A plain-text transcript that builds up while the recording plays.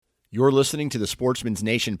You're listening to the Sportsman's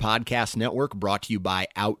Nation Podcast Network, brought to you by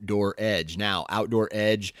Outdoor Edge. Now, Outdoor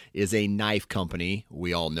Edge is a knife company.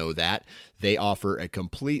 We all know that. They offer a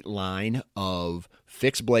complete line of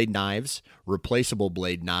fixed blade knives, replaceable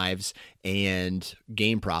blade knives, and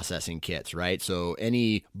game processing kits, right? So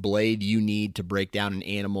any blade you need to break down an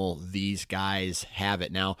animal, these guys have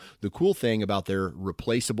it. Now, the cool thing about their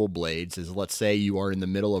replaceable blades is, let's say you are in the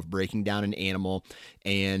middle of breaking down an animal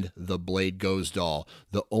and the blade goes dull.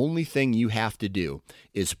 The only thing you have to do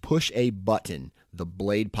is push a button. The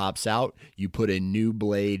blade pops out, you put a new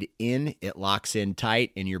blade in, it locks in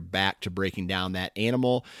tight, and you're back to breaking down that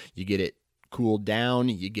animal. You get it cooled down,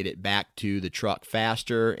 you get it back to the truck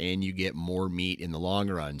faster, and you get more meat in the long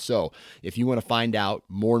run. So if you want to find out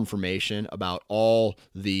more information about all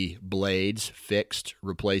the blades, fixed,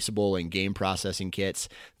 replaceable, and game processing kits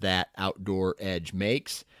that Outdoor Edge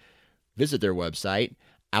makes, visit their website,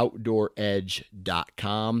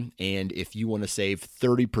 OutdoorEdge.com. And if you want to save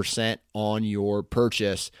 30% on your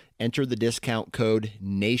purchase, enter the discount code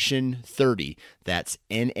NATION30. That's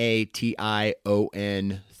NATION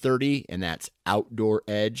 30, and that's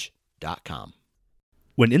OutdoorEdge.com.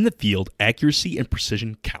 When in the field, accuracy and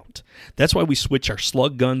precision count. That's why we switch our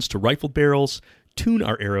slug guns to rifle barrels, tune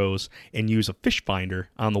our arrows, and use a fish finder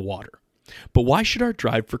on the water. But why should our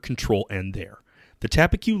drive for control end there? The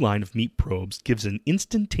Tappecue line of meat probes gives an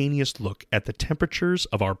instantaneous look at the temperatures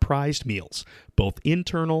of our prized meals, both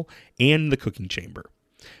internal and in the cooking chamber.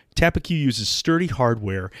 Tappecue uses sturdy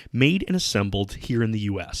hardware made and assembled here in the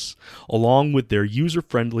U.S., along with their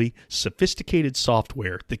user-friendly, sophisticated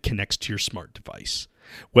software that connects to your smart device.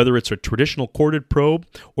 Whether it's a traditional corded probe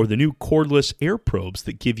or the new cordless air probes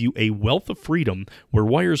that give you a wealth of freedom where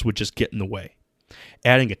wires would just get in the way.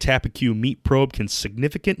 Adding a Tappecue meat probe can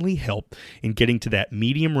significantly help in getting to that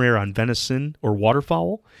medium rare on venison or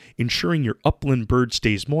waterfowl, ensuring your upland bird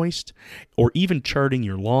stays moist, or even charting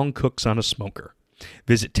your long cooks on a smoker.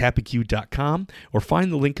 Visit Tappecue.com or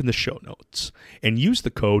find the link in the show notes and use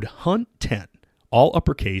the code HUNT10, all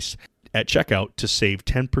uppercase, at checkout to save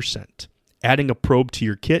 10%. Adding a probe to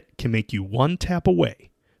your kit can make you one tap away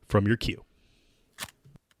from your cue.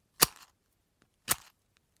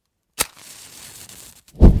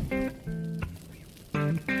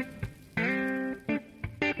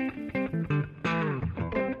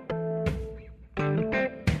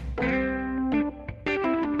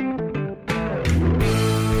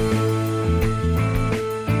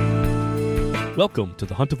 Welcome to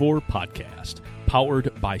the Huntavore podcast,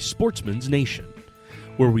 powered by Sportsman's Nation,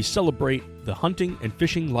 where we celebrate the hunting and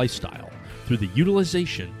fishing lifestyle through the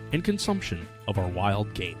utilization and consumption of our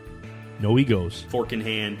wild game. No egos, fork in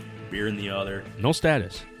hand, beer in the other, no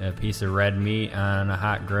status. A piece of red meat on a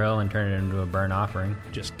hot grill and turn it into a burnt offering.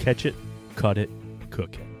 Just catch it, cut it,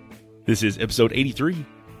 cook it. This is episode 83,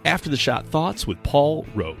 After the Shot Thoughts with Paul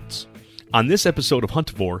Rhodes. On this episode of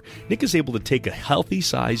Huntavore, Nick is able to take a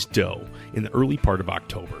healthy-sized doe in the early part of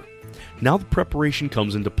October. Now the preparation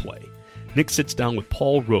comes into play. Nick sits down with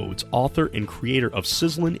Paul Rhodes, author and creator of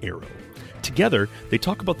Sizzling Arrow. Together, they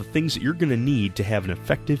talk about the things that you're going to need to have an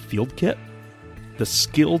effective field kit, the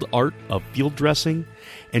skilled art of field dressing,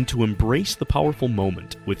 and to embrace the powerful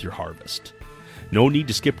moment with your harvest. No need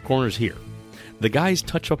to skip corners here. The guys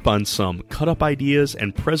touch up on some cut-up ideas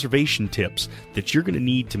and preservation tips that you're going to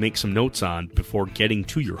need to make some notes on before getting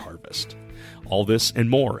to your harvest. All this and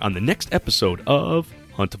more on the next episode of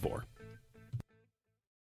Huntavore.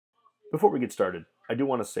 Before we get started, I do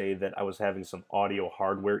want to say that I was having some audio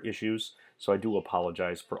hardware issues, so I do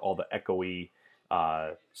apologize for all the echoey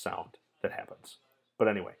sound that happens. But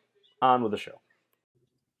anyway, on with the show.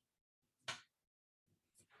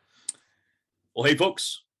 Well, hey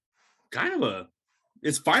folks,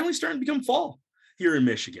 it's finally starting to become fall here in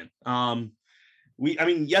Michigan.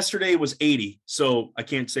 Yesterday was 80, so I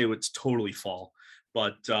can't say it's totally fall,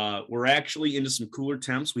 but we're actually into some cooler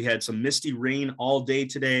temps. We had some misty rain all day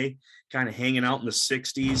today, kind of hanging out in the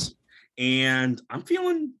 60s, and I'm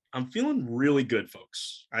feeling really good,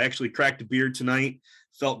 folks. I actually cracked a beer tonight,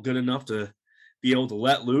 felt good enough to be able to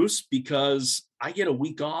let loose because I get a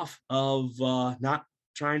week off of not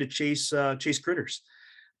trying to chase critters.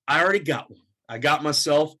 I already got one. I got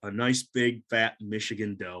myself a nice big fat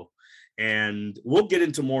Michigan doe, and we'll get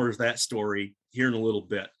into more of that story here in a little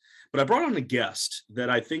bit. But I brought on a guest that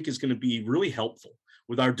I think is going to be really helpful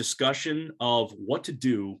with our discussion of what to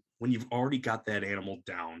do when you've already got that animal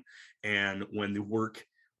down and when the work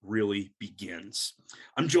really begins.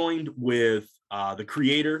 I'm joined with the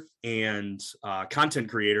creator and content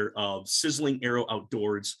creator of Sizzling Arrow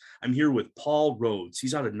Outdoors. I'm here with Paul Rhodes.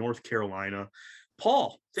 He's out of North Carolina.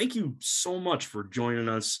 Paul, thank you so much for joining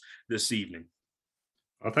us this evening.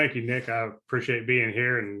 Well, thank you, Nick. I appreciate being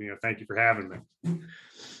here, and thank you for having me.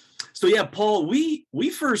 So yeah, Paul, we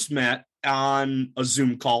first met on a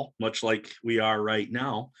Zoom call, much like we are right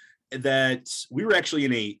now. That we were actually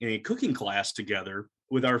in a cooking class together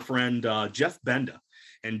with our friend Jeff Benda,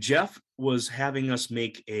 and Jeff was having us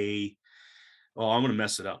make I'm going to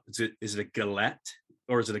mess it up. Is it a galette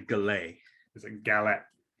or is it a galet? It's a galette.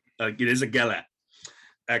 It is a galette.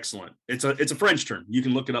 Excellent. It's a French term. You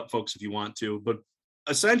can look it up, folks, if you want to. But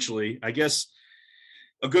essentially, I guess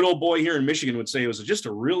a good old boy here in Michigan would say it was just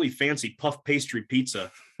a really fancy puff pastry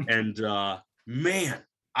pizza. And man,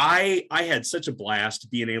 I had such a blast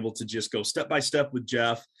being able to just go step by step with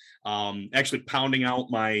Jeff, actually pounding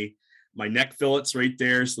out my neck fillets right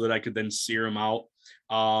there so that I could then sear them out.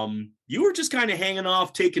 You were just kind of hanging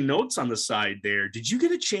off, taking notes on the side there. Did you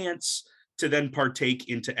get a chance to then partake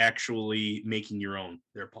into actually making your own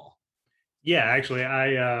there, Paul? Yeah, actually,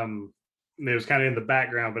 it was kind of in the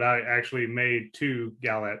background, but I actually made 2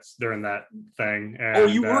 galettes during that thing.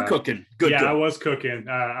 And, you were cooking. Good. I was cooking.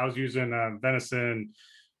 I was using venison.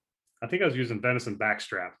 I think I was using venison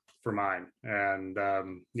backstrap for mine. And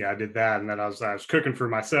I did that. And then I was cooking for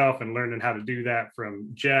myself and learning how to do that from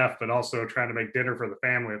Jeff, but also trying to make dinner for the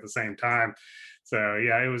family at the same time. So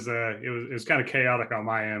yeah, it was kind of chaotic on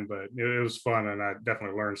my end, but it was fun, and I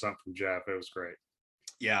definitely learned something from Jeff. It was great.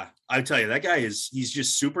 Yeah, I tell you, that guy he's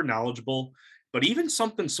just super knowledgeable. But even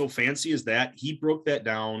something so fancy as that, he broke that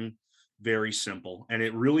down very simple, and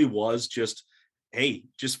it really was just, hey,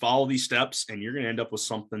 just follow these steps, and you're going to end up with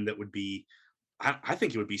something that would be, I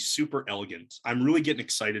think it would be super elegant. I'm really getting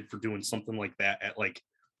excited for doing something like that at like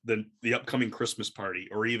the upcoming Christmas party,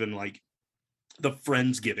 or even like the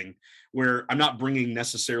Friendsgiving, where I'm not bringing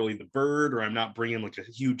necessarily the bird, or I'm not bringing like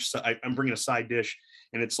a huge, I'm bringing a side dish,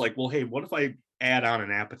 and it's like, well, hey, what if I add on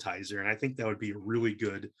an appetizer? And I think that would be a really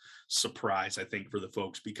good surprise, I think, for the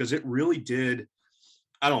folks, because it really did.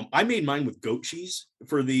 I made mine with goat cheese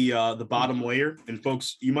for the bottom layer, and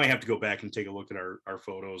folks, you might have to go back and take a look at our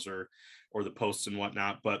photos or the posts and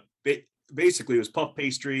whatnot, but basically it was puff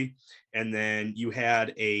pastry, and then you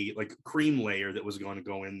had a like cream layer that was going to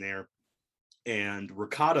go in there. And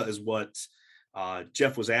ricotta is what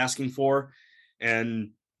Jeff was asking for.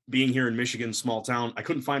 And being here in Michigan, small town, I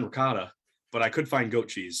couldn't find ricotta, but I could find goat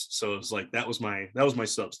cheese. So it was like, that was my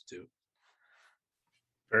substitute.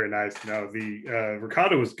 Very nice. No, the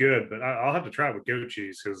ricotta was good, but I'll have to try it with goat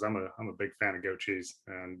cheese, because I'm a big fan of goat cheese.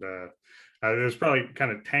 And it was probably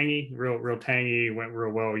kind of tangy, real tangy. Went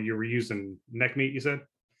real well. You were using neck meat, you said?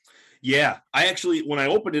 Yeah, I actually, when I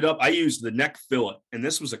opened it up, I used the neck fillet, and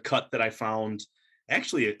this was a cut that I found.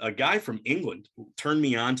 Actually, a guy from England turned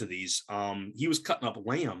me on to these. He was cutting up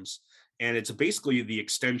lambs, and it's basically the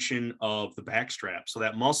extension of the backstrap. So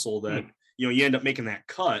that muscle that you end up making that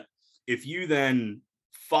cut. If you then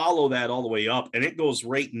follow that all the way up, and it goes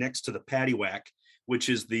right next to the paddywhack, which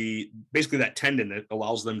is basically that tendon that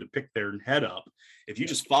allows them to pick their head up. If you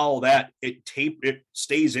just follow that, it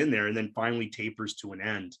stays in there and then finally tapers to an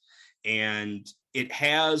end. And it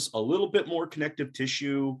has a little bit more connective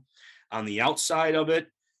tissue on the outside of it.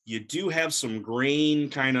 You do have some grain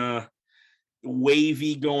kind of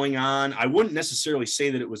wavy going on. I wouldn't necessarily say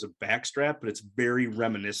that it was a backstrap, but it's very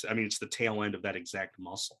reminiscent. I mean, it's the tail end of that exact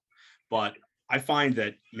muscle. But I find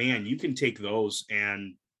that, man, you can take those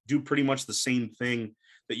and do pretty much the same thing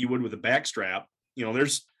that you would with a backstrap.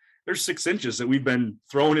 There's 6 inches that we've been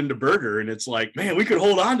throwing into burger, and it's like, man, we could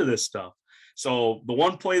hold on to this stuff. So the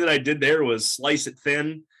one play that I did there was slice it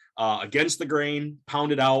thin against the grain,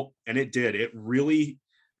 pound it out, and it did. It really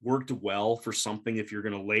worked well for something if you're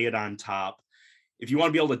going to lay it on top. If you want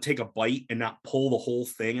to be able to take a bite and not pull the whole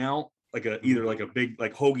thing out, like either like a big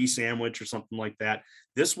like hoagie sandwich or something like that,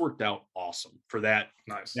 this worked out awesome for that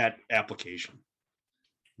application.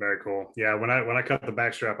 Very cool. Yeah, when I cut the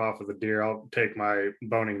backstrap off of the deer, I'll take my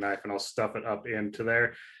boning knife and I'll stuff it up into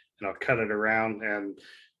there, and I'll cut it around, and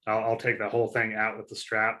I'll take the whole thing out with the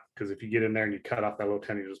strap, because if you get in there and you cut off that little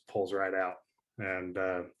tendon, it just pulls right out. And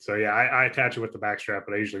so yeah, I attach it with the backstrap,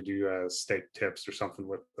 but I usually do steak tips or something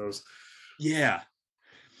with those. Yeah.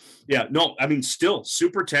 No, I mean, still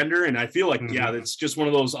super tender, and I feel like it's just one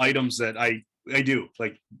of those items that I do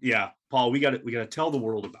like. Yeah, Paul, we got to tell the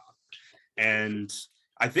world about it. And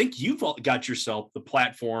I think you've got yourself the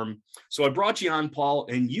platform. So I brought you on, Paul,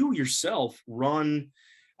 and you yourself run.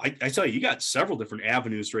 I tell you, you got several different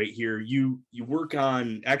avenues right here. You work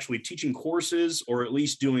on actually teaching courses, or at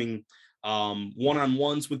least doing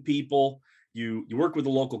one-on-ones with people. You work with a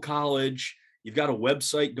local college. You've got a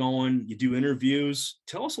website going. You do interviews.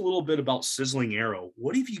 Tell us a little bit about Sizzling Arrow.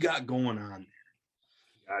 What have you got going on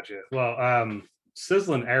there? Gotcha. Well,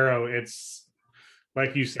 Sizzling Arrow, it's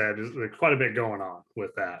like you said, there's quite a bit going on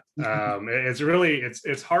with that.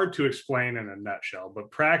 It's hard to explain in a nutshell,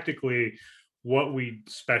 but practically what we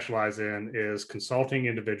specialize in is consulting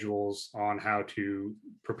individuals on how to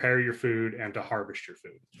prepare your food and to harvest your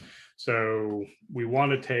food. So we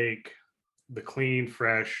want to take the clean,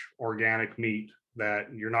 fresh, organic meat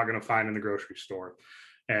that you're not going to find in the grocery store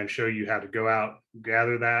and show you how to go out,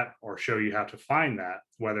 gather that, or show you how to find that,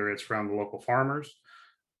 whether it's from the local farmers,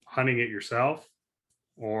 hunting it yourself,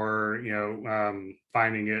 or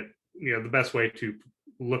finding it, the best way to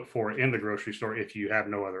look for it in the grocery store if you have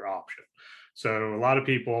no other option. So a lot of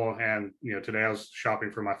people, and today I was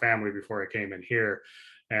shopping for my family before I came in here,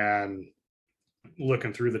 and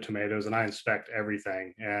looking through the tomatoes, and I inspect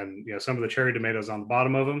everything. And some of the cherry tomatoes on the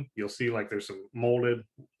bottom of them, you'll see like there's some molded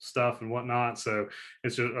stuff and whatnot. So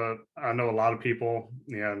it's just I know a lot of people,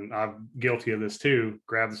 and I'm guilty of this too,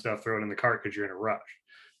 grab the stuff, throw it in the cart because you're in a rush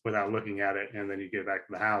without looking at it, and then you get back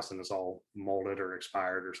to the house and it's all molded or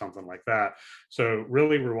expired or something like that. So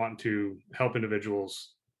really we're wanting to help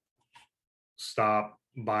individuals stop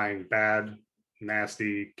buying bad,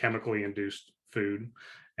 nasty, chemically induced food,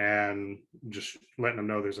 and just letting them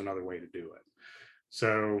know there's another way to do it.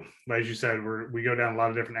 So as you said, we go down a lot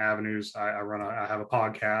of different avenues. I have a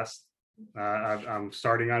podcast. I'm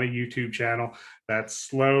starting on a YouTube channel that's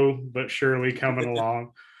slow but surely coming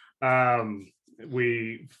along.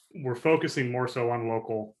 We're focusing more so on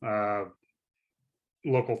local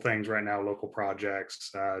things right now, local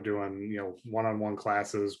projects, doing one-on-one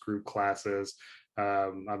classes, group classes.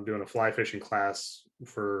 I'm doing a fly fishing class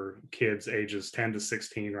for kids ages 10 to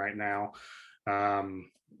 16 right now, and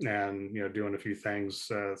doing a few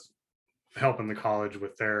things, helping the college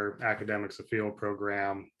with their academics of field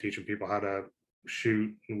program, teaching people how to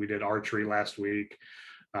shoot. We did archery last week.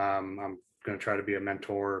 I'm going to try to be a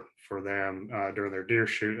mentor for them during their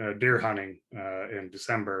deer hunting in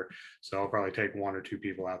December. So I'll probably take one or two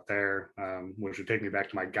people out there, which would take me back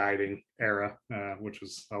to my guiding era, which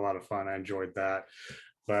was a lot of fun. I enjoyed that.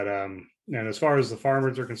 But and as far as the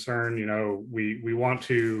farmers are concerned,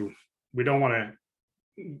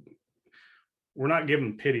 we're not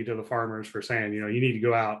giving pity to the farmers for saying, you need to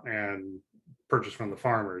go out and purchase from the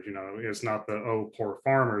farmers. It's not the poor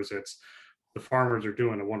farmers. It's the farmers are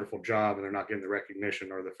doing a wonderful job and they're not getting the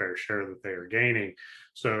recognition or the fair share that they are gaining.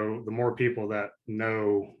 So the more people that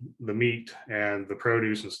know the meat and the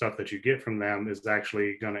produce and stuff that you get from them is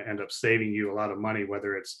actually going to end up saving you a lot of money,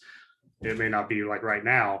 whether it may not be like right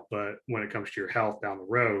now, but when it comes to your health down the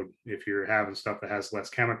road, if you're having stuff that has less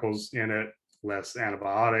chemicals in it, less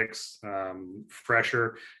antibiotics,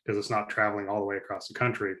 fresher, because it's not traveling all the way across the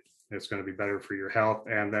country, it's going to be better for your health.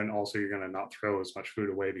 And then also you're going to not throw as much food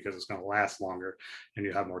away because it's going to last longer and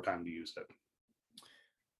you have more time to use it.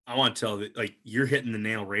 I want to tell that, like, you're hitting the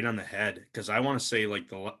nail right on the head, because I want to say, like,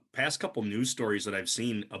 the past couple news stories that I've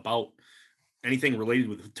seen about anything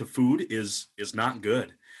related to food is not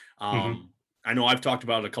good. I know I've talked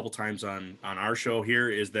about it a couple times on our show here,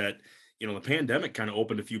 is that the pandemic kind of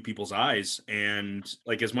opened a few people's eyes, and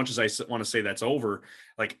like, as much as I want to say that's over,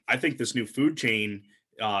 like, I think this new food chain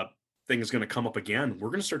thing is going to come up again. We're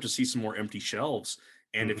going to start to see some more empty shelves.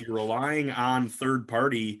 And if you're relying on third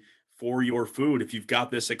party for your food, if you've got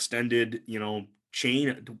this extended,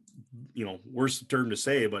 chain, worst term to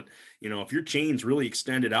say, but if your chain's really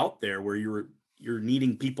extended out there where you're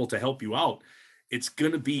needing people to help you out, it's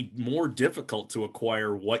going to be more difficult to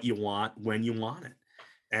acquire what you want when you want it.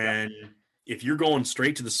 And if you're going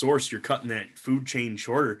straight to the source, you're cutting that food chain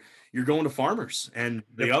shorter. You're going to farmers. And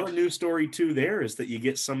the other news story too there is that you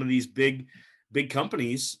get some of these big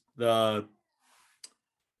companies, the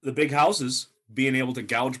big houses, being able to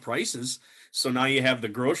gouge prices. So now you have the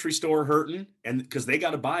grocery store hurting, and because they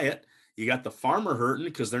got to buy it. You got the farmer hurting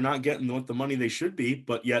because they're not getting what the money they should be,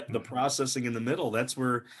 but yet the processing in the middle, that's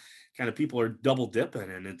where kind of people are double dipping.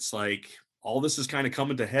 And it's like, all this is kind of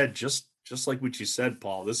coming to head, just like what you said,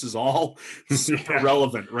 Paul. This is all super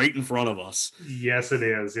relevant right in front of us. Yes, it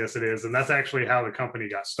is. Yes, it is. And that's actually how the company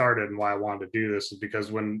got started, and why I wanted to do this is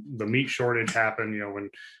because when the meat shortage happened, when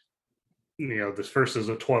this first is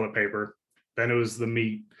the toilet paper, then it was the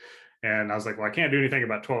meat. And I was like, well, I can't do anything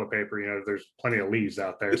about toilet paper. There's plenty of leaves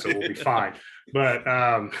out there, so we'll be fine. But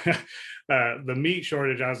the meat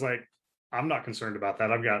shortage, I was like, I'm not concerned about that.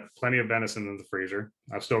 I've got plenty of venison in the freezer.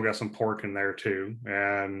 I've still got some pork in there too.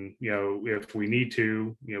 And, if we need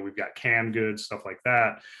to, we've got canned goods, stuff like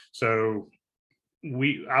that. So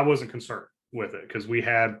I wasn't concerned with it because we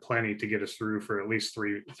had plenty to get us through for at least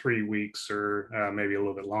three weeks, or maybe a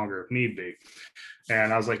little bit longer if need be.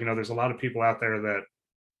 And I was like, there's a lot of people out there that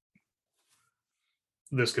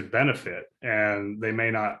this could benefit, and they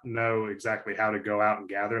may not know exactly how to go out and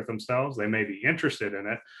gather it themselves. They may be interested in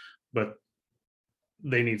it, but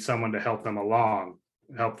they need someone to help them along,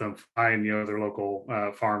 help them find, their local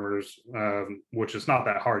farmers, which is not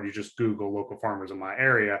that hard. You just Google local farmers in my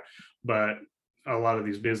area. But a lot of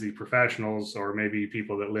these busy professionals, or maybe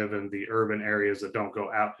people that live in the urban areas that don't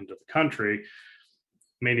go out into the country,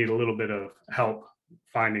 may need a little bit of help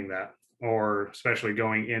finding that. Or especially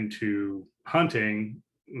going into hunting,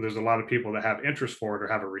 there's a lot of people that have interest for it or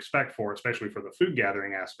have a respect for it, especially for the food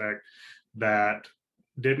gathering aspect, that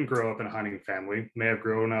didn't grow up in a hunting family, may have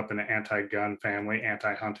grown up in an anti-gun family,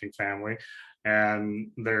 anti-hunting family,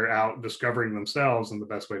 and they're out discovering themselves. And the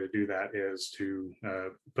best way to do that is to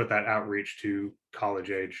put that outreach to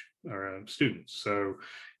college age students. So,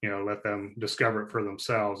 let them discover it for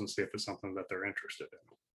themselves and see if it's something that they're interested in.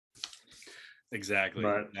 Exactly.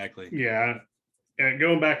 Yeah. And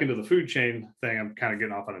going back into the food chain thing, I'm kind of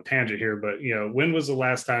getting off on a tangent here, but when was the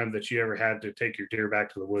last time that you ever had to take your deer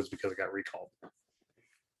back to the woods because it got recalled?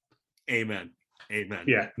 Amen.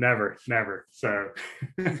 Yeah, never. So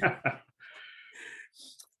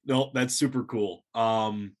no, that's super cool.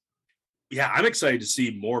 Yeah, I'm excited to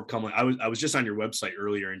see more coming. I was just on your website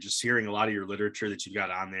earlier and just hearing a lot of your literature that you've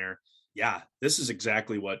got on there. Yeah, this is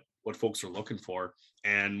exactly what folks are looking for.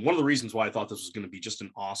 And one of the reasons why I thought this was going to be just an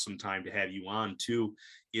awesome time to have you on too,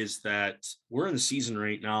 is that we're in the season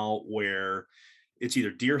right now where it's either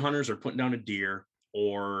deer hunters are putting down a deer,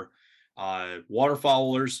 or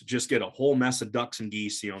waterfowlers just get a whole mess of ducks and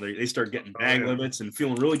geese. They start getting bag limits and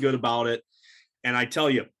feeling really good about it. And I tell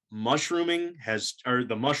you,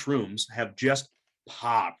 the mushrooms have just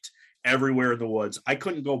popped everywhere in the woods. I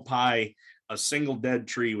couldn't go by a single dead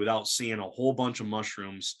tree without seeing a whole bunch of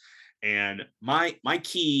mushrooms. And my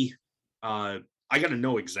key, I got to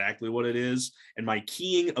know exactly what it is. And my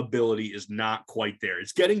keying ability is not quite there.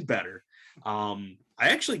 It's getting better. I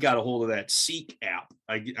actually got a hold of that Seek app.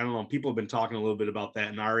 I don't know. People have been talking a little bit about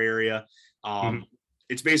that in our area.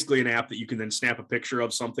 It's basically an app that you can then snap a picture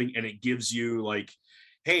of something and it gives you like,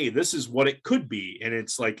 hey, this is what it could be. And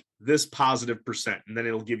it's like this positive percent. And then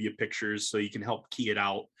it'll give you pictures so you can help key it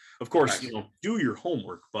out. Of course, do your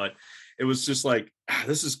homework, but it was just like,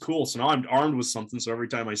 this is cool. So now I'm armed with something. So every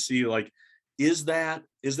time I see like, is that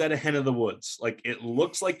a hen of the woods? Like, it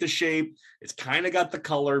looks like the shape. It's kind of got the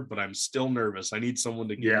color, but I'm still nervous. I need someone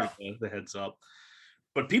to give me the heads up.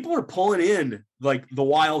 But people are pulling in like the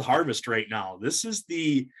wild harvest right now. This is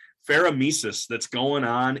the pheromesis that's going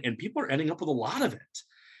on, and people are ending up with a lot of it.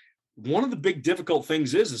 One of the big difficult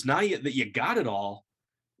things is now that you got it all,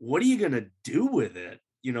 what are you going to do with it?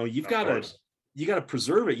 You got to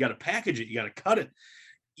preserve it. You got to package it. You got to cut it.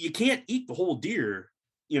 You can't eat the whole deer,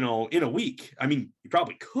 in a week. I mean, you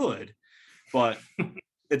probably could, but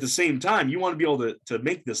at the same time, you want to be able to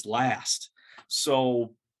make this last.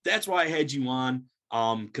 So that's why I had you on.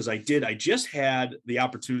 Because I just had the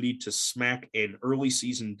opportunity to smack an early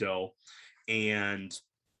season doe, and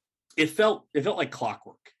it felt like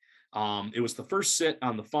clockwork. It was the first sit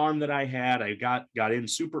on the farm that I had. I got in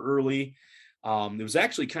super early. It was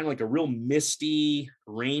actually kind of like a real misty,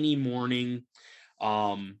 rainy morning.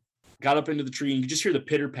 Got up into the tree, and you could just hear the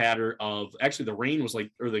pitter patter of, actually the rain was like,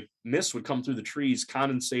 or the mist would come through the trees,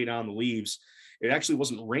 condensate on the leaves. It actually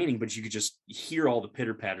wasn't raining, but you could just hear all the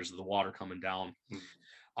pitter patters of the water coming down.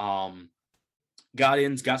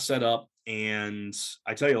 Got set up, and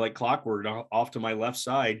I tell you, like clockwork, off to my left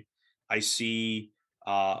side, I see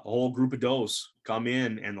a whole group of does come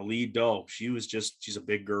in, and the lead doe, she's a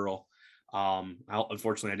big girl.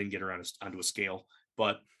 Unfortunately, I didn't get her onto a scale,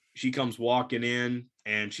 but she comes walking in,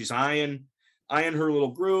 and she's eyeing her little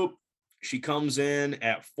group. She comes in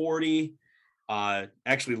at 40.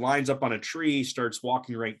 Actually lines up on a tree, starts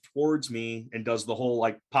walking right towards me, and does the whole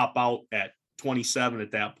like pop out at 27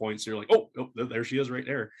 at that point. So you're like, oh, there she is right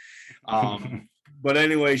there. But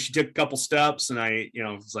anyway, she took a couple steps, and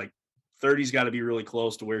it's like 30's got to be really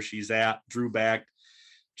close to where she's at. Drew back,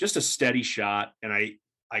 just a steady shot. And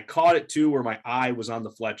I caught it too, where my eye was on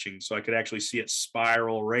the fletching, so I could actually see it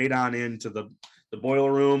spiral right on into the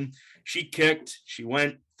boiler room. She kicked, she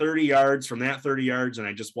went 30 yards. From that 30 yards, and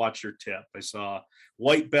I just watched her tip. I saw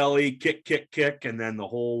white belly, kick, and then the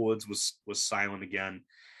whole woods was silent again.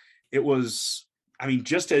 It was,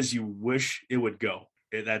 just as you wish it would go.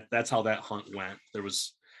 That's how that hunt went. There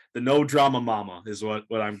was the no drama mama is what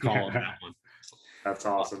I'm calling that one. That's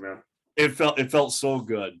awesome, man. It felt so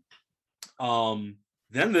good.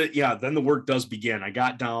 Then the work does begin. I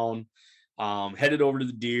got down, headed over to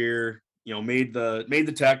the deer, made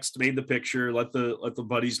the text, made the picture, let the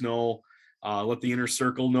buddies know, let the inner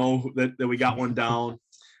circle know that we got one down.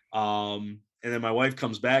 And then my wife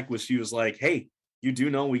comes back with, she was like, hey, you do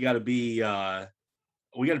know we got to be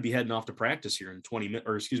heading off to practice here in 20 minutes,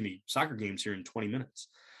 or excuse me, soccer games here in 20 minutes.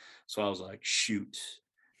 So I was like, shoot,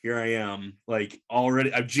 here I am. Like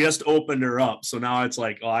already, I've just opened her up. So now it's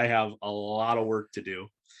like, oh, I have a lot of work to do.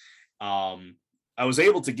 I was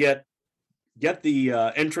able to get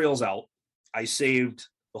the entrails out. I saved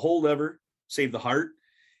the whole liver, saved the heart,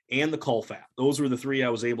 and the caul fat. Those were the 3 I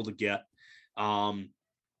was able to get.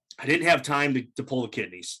 I didn't have time to pull the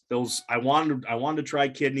kidneys. Those I wanted to try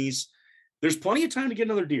kidneys. There's plenty of time to get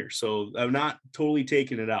another deer, so I'm not totally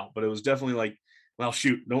taking it out. But it was definitely like, well,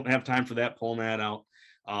 shoot, don't have time for that. Pulling that out.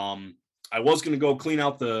 I was going to go clean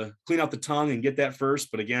out the tongue and get that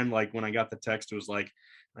first, but again, like when I got the text, it was like,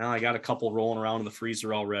 well, I got a couple rolling around in the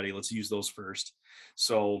freezer already. Let's use those first.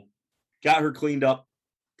 So got her cleaned up,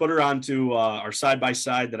 put her onto our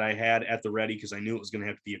side-by-side that I had at the ready because I knew it was going to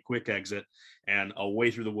have to be a quick exit, and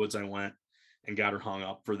away through the woods I went and got her hung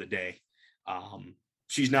up for the day.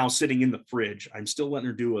 She's now sitting in the fridge. I'm still letting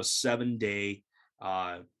her do a 7-day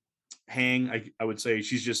hang. I would say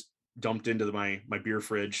she's just dumped into my beer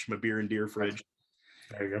fridge, my beer and deer fridge.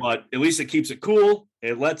 There you go. But at least it keeps it cool.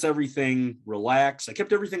 It lets everything relax. I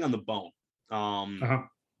kept everything on the bone.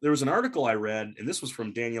 There was an article I read, and this was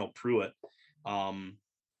from Danielle Pruitt,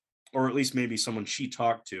 or at least maybe someone she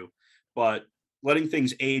talked to, but letting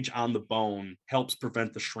things age on the bone helps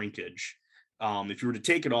prevent the shrinkage. If you were to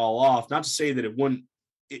take it all off, not to say that it wouldn't,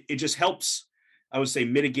 it just helps, I would say,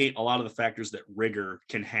 mitigate a lot of the factors that rigor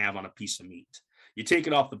can have on a piece of meat. You take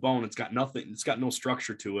it off the bone, it's got nothing, it's got no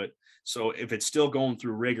structure to it. So if it's still going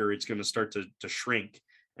through rigor, it's going to start to shrink.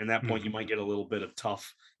 And at that point, you might get a little bit of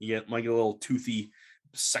tough, might get a little toothy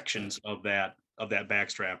sections of that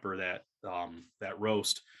backstrap or that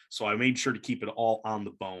roast. So I made sure to keep it all on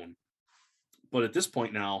the bone. But at this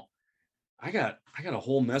point now, I got a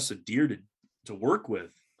whole mess of deer to work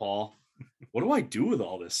with, Paul. What do I do with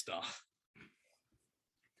all this stuff?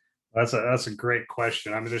 That's a great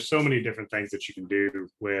question. I mean, there's so many different things that you can do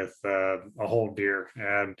with a whole deer,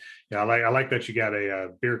 and I like that you got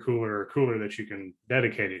a beer cooler or cooler that you can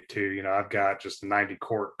dedicate it to. I've got just a 90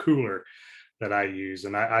 quart cooler that I use,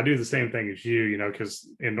 and I do the same thing as you. because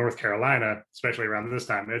in North Carolina, especially around this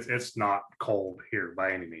time, it's not cold here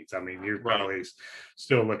by any means. I mean, you're probably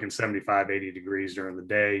still looking 75, 80 degrees during the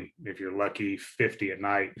day. If you're lucky, 50 at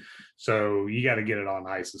night. So you got to get it on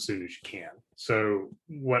ice as soon as you can. So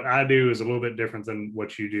what I do is a little bit different than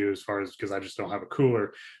what you do, as far as, because I just don't have a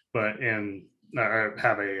cooler, but I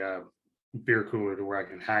have a beer cooler to where I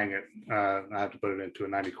can hang it. I have to put it into a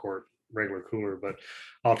 90 quart regular cooler, but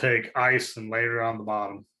I'll take ice and lay it on the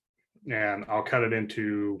bottom, and I'll cut it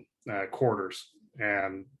into quarters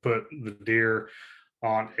and put the deer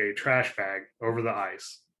on a trash bag over the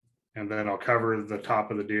ice, and then I'll cover the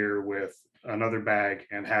top of the deer with another bag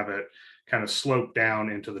and have it kind of slope down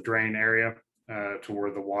into the drain area to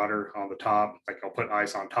where the water on the top, like I'll put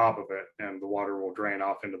ice on top of it and the water will drain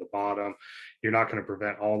off into the bottom. You're not going to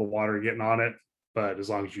prevent all the water getting on it, but as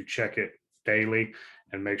long as you check it daily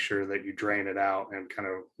and make sure that you drain it out and kind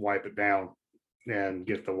of wipe it down and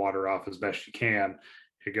get the water off as best you can,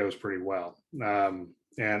 it goes pretty well.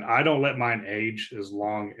 And I don't let mine age as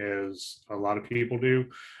long as a lot of people do.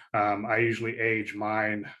 I usually age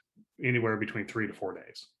mine anywhere between 3 to 4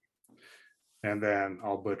 days, and then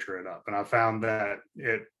I'll butcher it up. And I found that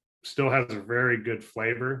it still has a very good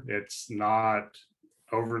flavor. It's not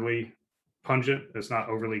overly pungent. It's not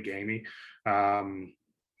overly gamey.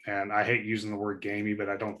 And I hate using the word gamey, but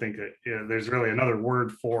I don't think that there's really another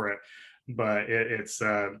word for it. But it's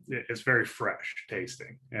very fresh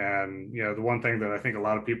tasting. And the one thing that I think a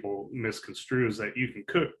lot of people misconstrue is that you can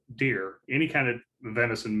cook deer, any kind of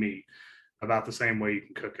venison meat, about the same way you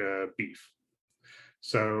can cook a beef.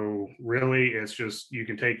 So really, it's just, you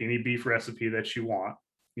can take any beef recipe that you want,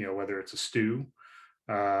 whether it's a stew,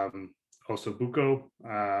 ossobuco,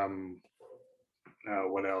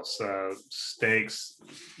 what else? Steaks,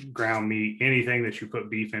 ground meat, anything that you put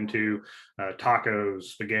beef into, tacos,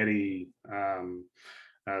 spaghetti,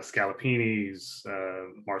 scallopinis,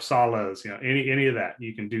 marsalas, any of that.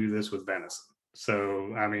 You can do this with venison.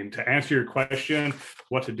 So, I mean, to answer your question,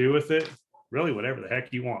 what to do with it, really whatever the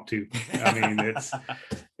heck you want to. I mean,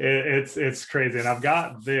 it's crazy. And I've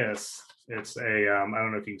got this. It's a I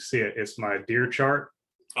don't know if you can see it. It's my deer chart.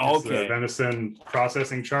 It's the venison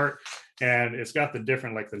processing chart. And it's got the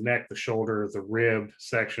different, like the neck, the shoulder, the rib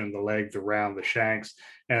section, the leg, the round, the shanks.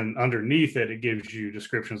 And underneath it, it gives you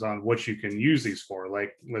descriptions on what you can use these for.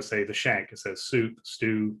 Like, let's say the shank, it says soup,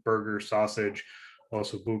 stew, burger, sausage,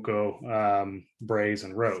 ossobuco, braise,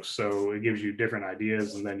 and roast. So it gives you different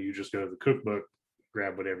ideas. And then you just go to the cookbook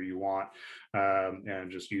grab whatever you want,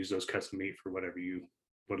 and just use those cuts of meat for whatever you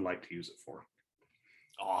would like to use it for.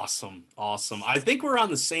 Awesome. I think we're on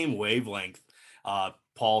the same wavelength,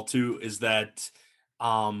 Paul, too, is that,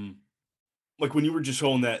 like when you were just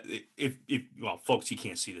showing that, if well, folks, you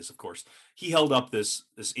can't see this, of course. He held up this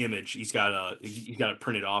image. He's got it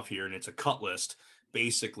printed off here, and it's a cut list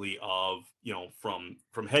basically of,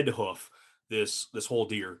 from head to hoof, this whole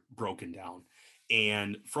deer broken down.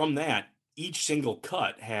 And from that, each single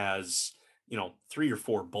cut has, 3 or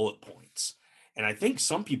 4 bullet points. And I think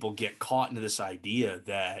some people get caught into this idea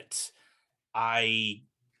that I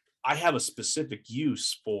have a specific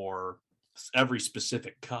use for every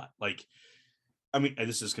specific cut. Like, I mean,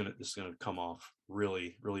 this is gonna come off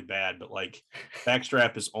really, really bad, but like,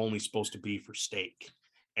 backstrap is only supposed to be for steak.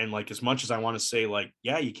 And like, as much as I want to say, like,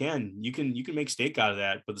 yeah, you can make steak out of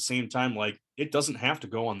that, but at the same time, like, it doesn't have to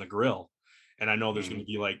go on the grill. And I know there's going to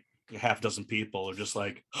be like a half dozen people are just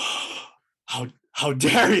like, how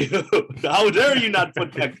dare you? How dare you not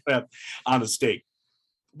put backstrap on a steak?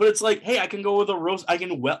 But it's like, hey, I can go with a roast. I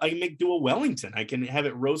can do a Wellington. I can have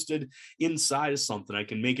it roasted inside of something. I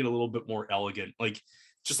can make it a little bit more elegant. Like,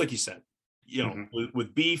 just like you said,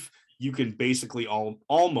 with beef, you can basically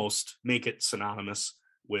almost make it synonymous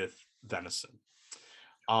with venison.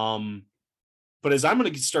 But as I'm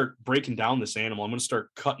going to start breaking down this animal, I'm going to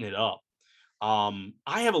start cutting it up.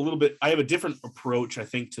 I have a different approach, I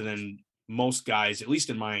think, than most guys, at least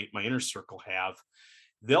in my inner circle, have.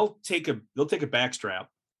 They'll take a backstrap,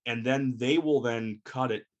 and then they will then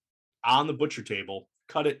cut it on the butcher table,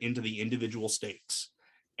 cut it into the individual steaks,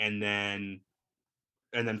 and then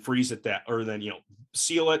freeze it or then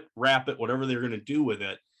seal it, wrap it, whatever they're going to do with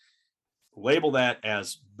it, label that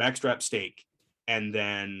as backstrap steak, and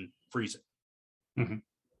then freeze it. Mm-hmm.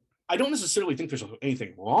 I don't necessarily think there's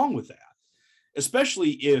anything wrong with that,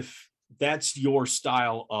 especially if that's your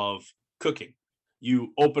style of cooking.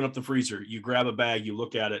 You open up the freezer, you grab a bag, you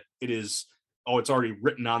look at it. It's already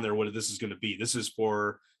written on there what this is going to be. This is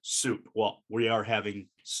for soup. Well, we are having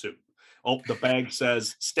soup. Oh, the bag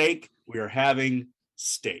says steak. We are having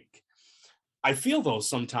steak. I feel, though,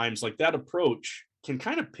 sometimes like that approach can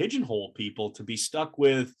kind of pigeonhole people to be stuck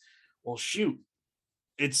with, well, shoot,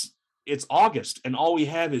 it's August and all we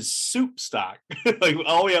have is soup stock. Like,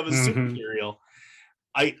 all we have is soup material.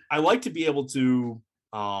 I like to be able to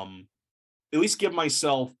at least give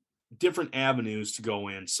myself different avenues to go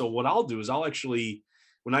in. So what I'll do is I'll actually,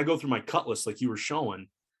 when I go through my cut list, like you were showing,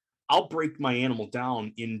 I'll break my animal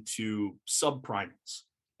down into subprimals,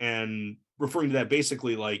 and referring to that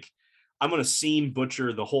basically like I'm going to seam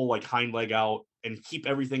butcher the whole like hind leg out and keep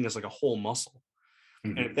everything as like a whole muscle.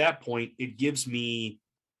 Mm-hmm. And at that point, it gives me,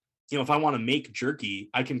 if I want to make jerky,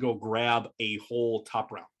 I can go grab a whole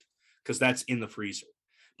top round because that's in the freezer.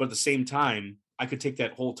 But at the same time, I could take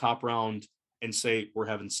that whole top round and say, we're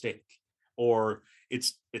having steak, or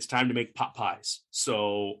it's time to make pot pies.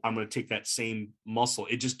 So I'm going to take that same muscle.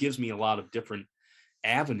 It just gives me a lot of different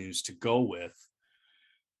avenues to go with.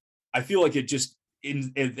 I feel like it just,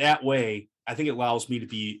 in that way, I think it allows me to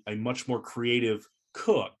be a much more creative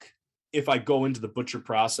cook if I go into the butcher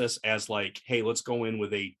process as like, hey, let's go in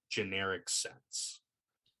with a generic sense.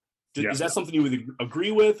 Is that something you would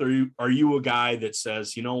agree with? Or are you a guy that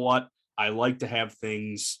says, you know what, I like to have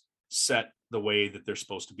things set the way that they're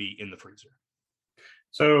supposed to be in the freezer?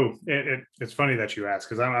 So it's funny that you ask,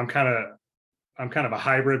 because I'm kind of a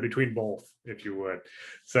hybrid between both, if you would.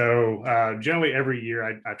 So generally every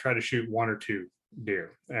year I try to shoot 1 or 2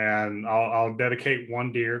 deer, and I'll dedicate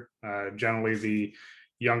 1 deer, generally the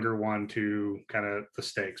younger one, to kind of the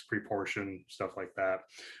steaks, pre-portion, stuff like that.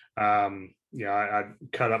 I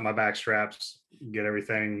cut up my back straps, get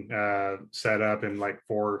everything set up in like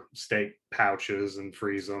 4 steak pouches and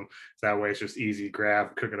freeze them. That way it's just easy to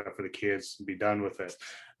grab, cook it up for the kids, and be done with it.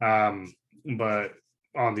 But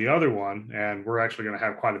on the other one, and we're actually going to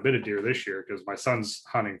have quite a bit of deer this year because my son's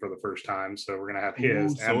hunting for the first time, so we're going to have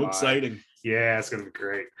his. Ooh, so exciting! Yeah, it's going to be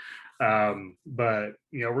great. But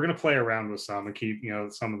we're going to play around with some and keep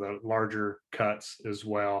some of the larger cuts as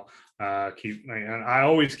well. And I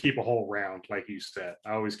always keep a whole round, like you said.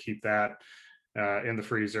 I always keep that in the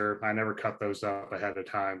freezer. I never cut those up ahead of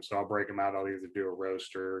time, so I'll break them out. I'll either do a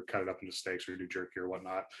roast or cut it up into steaks or do jerky or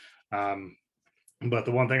whatnot. But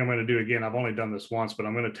the one thing I'm going to do, again, I've only done this once, but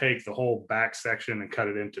I'm going to take the whole back section and cut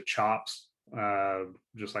it into chops,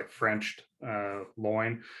 just like Frenched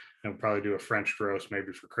loin, and probably do a French roast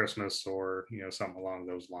maybe for Christmas or something along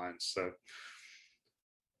those lines. So,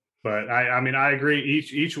 but I mean, I agree.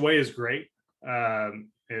 Each way is great.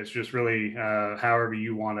 It's just really however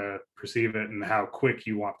you want to perceive it and how quick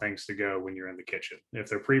you want things to go when you're in the kitchen. If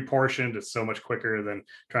they're pre-portioned, it's so much quicker than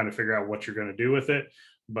trying to figure out what you're going to do with it.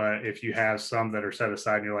 But if you have some that are set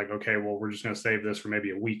aside and you're like, okay, well, we're just going to save this for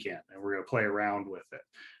maybe a weekend and we're going to play around with it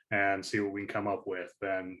and see what we can come up with,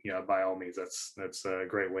 then, by all means, that's a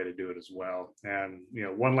great way to do it as well. And,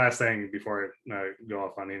 one last thing before I go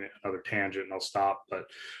off on another tangent and I'll stop, but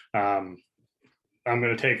I'm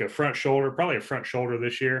going to take probably a front shoulder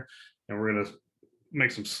this year, and we're going to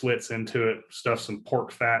make some slits into it, stuff some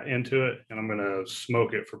pork fat into it, and I'm going to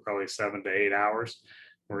smoke it for probably 7 to 8 hours.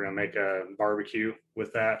 We're going to make a barbecue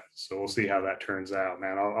with that. So we'll see how that turns out,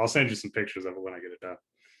 man. I'll send you some pictures of it when I get it done.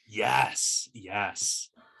 Yes.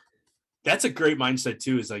 That's a great mindset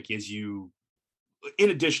too, is like, as you,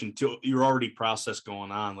 in addition to your already process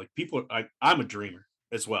going on, like I'm a dreamer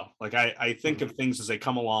as well. Like I think of things as they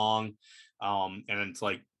come along. And it's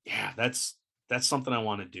like, yeah, that's something I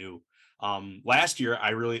want to do. Last year,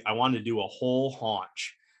 I wanted to do a whole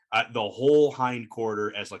haunch, the whole hind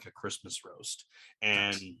quarter as like a Christmas roast.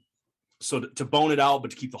 And so to bone it out,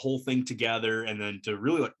 but to keep the whole thing together, and then to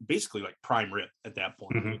really basically prime rib at that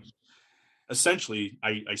point. Mm-hmm. Essentially,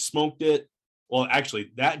 I smoked it. Well,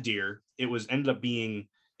 actually that deer, ended up being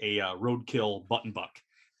a roadkill button buck,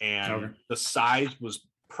 and the size was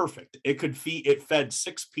perfect. It fed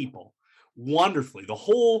 6 people wonderfully. The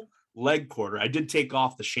whole leg quarter, I did take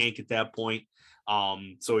off the shank at that point,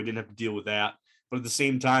 so I didn't have to deal with that. But at the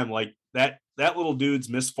same time, like that little dude's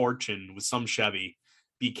misfortune with some Chevy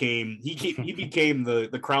became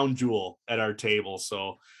the crown jewel at our table.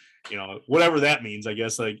 So, whatever that means, I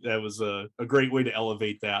guess that was a great way to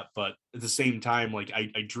elevate that. But at the same time,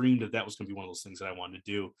 I dreamed that was going to be one of those things that I wanted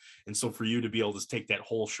to do. And so for you to be able to take that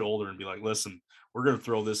whole shoulder and be like, listen, we're going to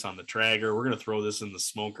throw this on the Traeger, we're going to throw this in the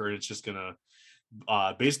smoker, and it's just going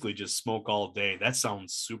to basically just smoke all day. That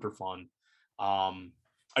sounds super fun. Are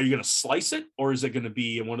you going to slice it, or is it going to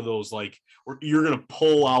be one of those or you're going to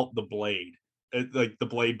pull out the blade? Like the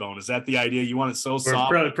blade bone, is that the idea? You want it so soft?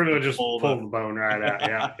 Pretty much just pull the bone right out.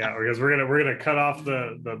 Yeah, because we're gonna cut off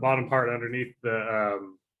the bottom part underneath the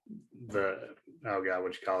oh god,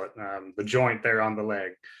 what you call it? The joint there on the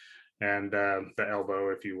leg and the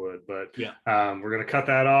elbow, if you would. But yeah, we're gonna cut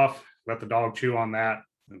that off, let the dog chew on that,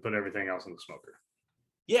 and put everything else in the smoker.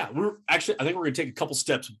 Yeah, I think we're gonna take a couple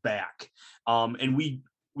steps back, and we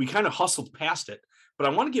kind of hustled past it, but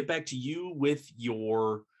I want to get back to you with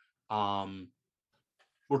your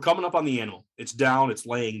we're coming up on the animal. It's down, it's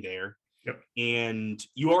laying there. Yep. And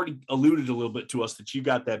you already alluded a little bit to us that you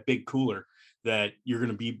got that big cooler that you're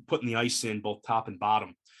going to be putting the ice in, both top and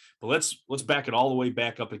bottom. But let's back it all the way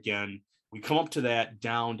back up again. We come up to that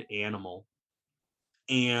downed animal,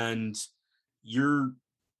 and you're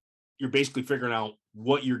basically figuring out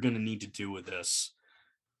what you're going to need to do with this.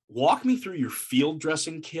 Walk me through your field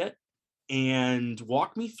dressing kit, and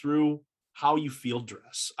walk me through how you field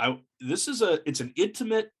dress. It's an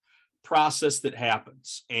intimate process that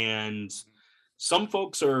happens. And some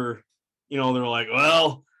folks are, they're like,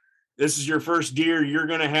 well, this is your first deer, you're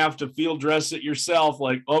going to have to field dress it yourself.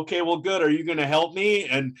 Like, okay, well, good. Are you going to help me?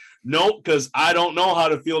 And nope, because I don't know how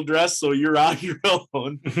to field dress. So you're on your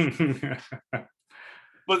own.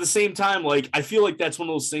 But at the same time, I feel like that's one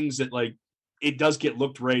of those things that it does get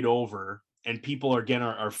looked right over, and people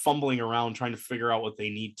are fumbling around trying to figure out what they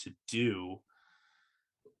need to do.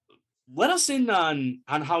 Let us in on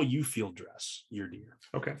how you field dress your deer.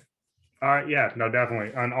 Okay. All right. Yeah, no,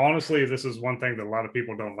 definitely. And honestly, this is one thing that a lot of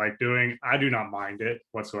people don't like doing. I do not mind it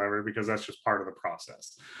whatsoever, because that's just part of the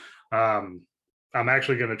process. I'm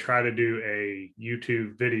actually going to try to do a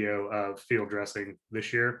YouTube video of field dressing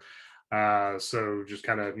this year. So just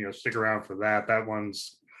kind of, stick around for that. That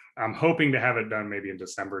one's, I'm hoping to have it done maybe in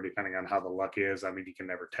December, depending on how the luck is. I mean, you can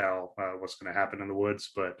never tell what's going to happen in the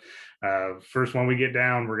woods, but first one we get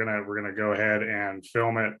down, we're gonna go ahead and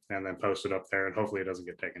film it and then post it up there, and hopefully it doesn't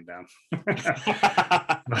get taken down.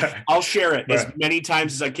 I'll share it as many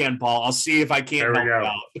times as I can, Paul. I'll see if I can't help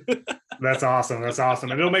it out. That's awesome. That's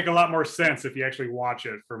awesome. And it'll make a lot more sense if you actually watch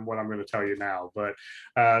it from what I'm going to tell you now. But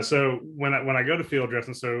so when I go to field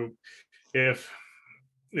dressing, so if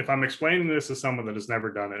I'm explaining this to someone that has never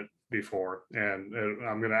done it before, and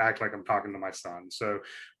I'm going to act like I'm talking to my son. So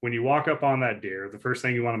when you walk up on that deer, the first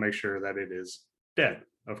thing you want to make sure that it is dead,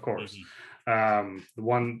 of course. Mm-hmm. The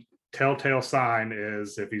one telltale sign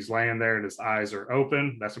is if he's laying there and his eyes are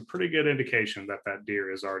open, that's a pretty good indication that that deer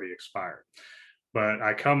is already expired. But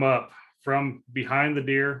I come up from behind the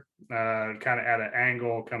deer, kind of at an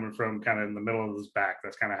angle, coming from kind of in the middle of his back.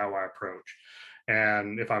 That's kind of how I approach.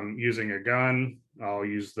 And if I'm using a gun, I'll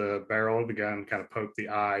use the barrel of the gun, kind of poke the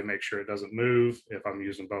eye, make sure it doesn't move. If I'm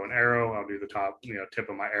using bow and arrow, I'll do the top, tip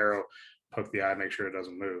of my arrow, poke the eye, make sure it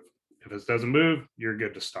doesn't move. If it doesn't move, you're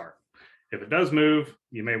good to start. If it does move,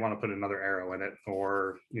 you may want to put another arrow in it,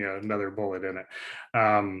 or another bullet in it.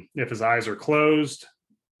 If his eyes are closed,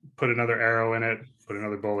 put another arrow in it, put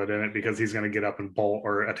another bullet in it, because he's going to get up and bolt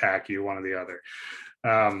or attack you, one or the other.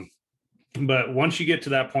 But once you get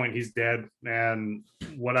to that point, he's dead. And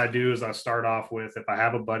what I do is I start off with, if I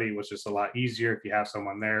have a buddy, which is a lot easier if you have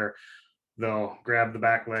someone there, they'll grab the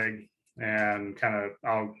back leg and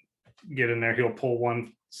I'll get in there. He'll pull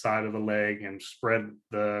one side of the leg and spread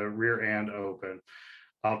the rear end open.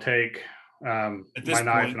 I'll take my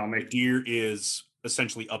knife and I'll make. The deer is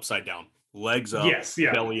essentially upside down, legs up, yes,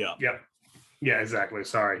 yeah, belly up. Yep. Yeah, exactly.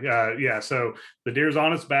 Sorry. So the deer's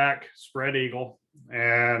on its back, spread eagle,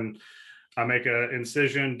 and I make an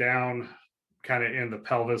incision down kind of in the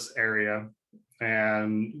pelvis area,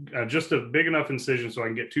 and just a big enough incision so I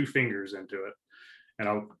can get 2 fingers into it. And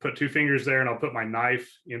I'll put 2 fingers there, and I'll put my knife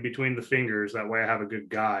in between the fingers. That way I have a good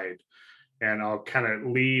guide. And I'll kind of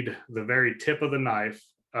lead the very tip of the knife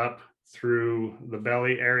up through the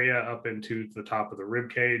belly area, up into the top of the rib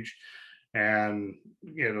cage. And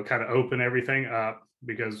it'll kind of open everything up,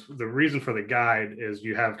 because the reason for the guide is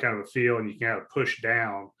you have kind of a feel, and you can kind of push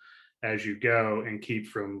down as you go and keep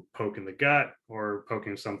from poking the gut or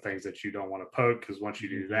poking some things that you don't want to poke, because once you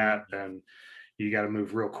do that, then you got to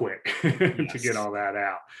move real quick to get all that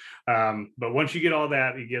out. But once you get all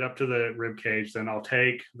that, you get up to the rib cage, then I'll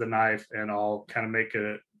take the knife and I'll kind of make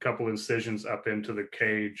a couple incisions up into the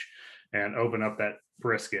cage and open up that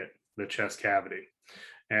brisket, the chest cavity.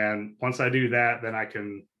 And once I do that, then I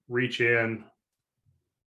can reach in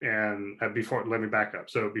and let me back up.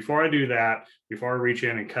 So before I do that, before I reach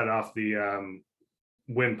in and cut off the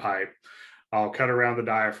windpipe, I'll cut around the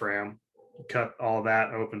diaphragm, cut all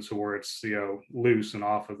that open so where it's loose and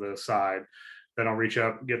off of the side. Then I'll reach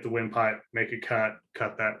up, get the windpipe, make a cut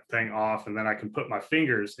that thing off, and then I can put my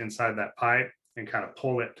fingers inside that pipe and kind of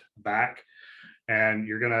pull it back. And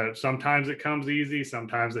sometimes it comes easy,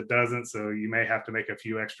 sometimes it doesn't. So you may have to make a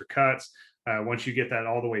few extra cuts. Once you get that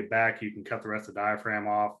all the way back, you can cut the rest of the diaphragm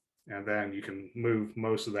off, and then you can move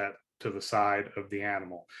most of that to the side of the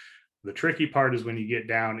animal. The tricky part is when you get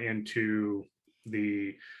down into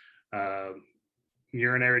the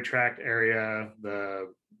urinary tract area, the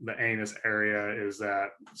anus area, is that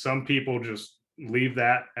some people just leave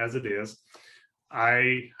that as it is.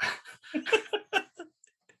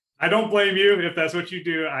 I don't blame you if that's what you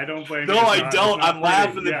do. I don't blame you. No, I don't. I'm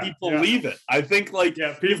laughing that people leave it. I think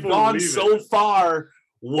you've gone so far.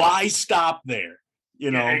 Why stop there?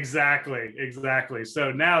 Yeah, exactly.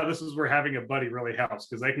 So now this is where having a buddy really helps,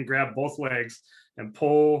 because they can grab both legs and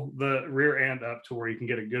pull the rear end up to where you can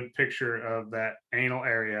get a good picture of that anal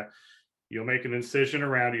area. You'll make an incision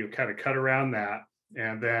around it. You'll kind of cut around that.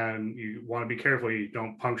 And then you want to be careful you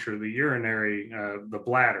don't puncture the urinary, the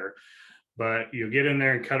bladder. But you get in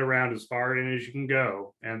there and cut around as far in as you can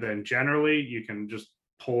go. And then generally you can just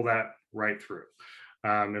pull that right through.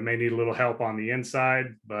 It may need a little help on the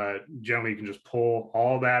inside, but generally you can just pull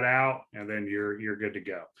all that out, and then you're good to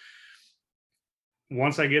go.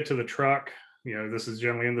 Once I get to the truck, this is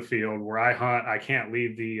generally in the field where I hunt. I can't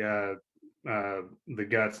leave the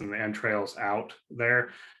guts and the entrails out there,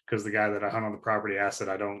 because the guy that I hunt on the property asked that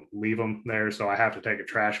I don't leave them there. So I have to take a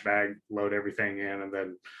trash bag, load everything in, and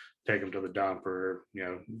then take them to the dump, or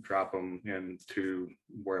drop them into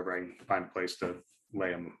wherever I can find a place to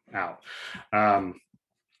lay them out.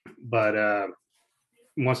 But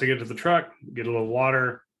once I get to the truck, get a little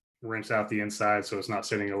water, rinse out the inside so it's not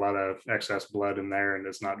sitting a lot of excess blood in there, and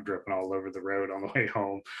it's not dripping all over the road on the way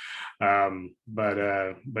home. But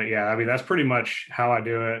yeah, I mean, that's pretty much how I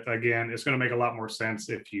do it. Again, it's going to make a lot more sense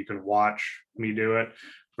if you can watch me do it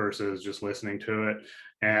versus just listening to it.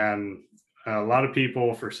 And a lot of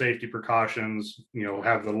people, for safety precautions,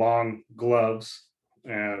 have the long gloves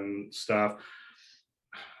and stuff.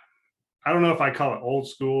 I don't know if I call it old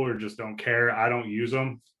school or just don't care. I don't use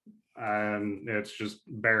them. And it's just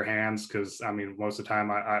bare hands, because I mean, most of the time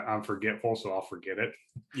I'm forgetful, so I'll forget it.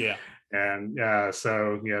 Yeah. And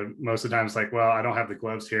so most of the time it's like, well, I don't have the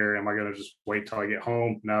gloves here. Am I going to just wait till I get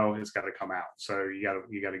home? No, it's got to come out. So you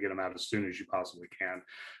got to get them out as soon as you possibly can.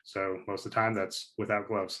 So most of the time that's without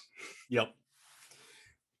gloves. Yep.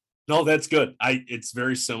 No, that's good. It's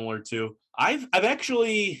very similar to. I've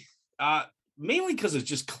actually mainly because it's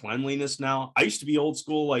just cleanliness now. I used to be old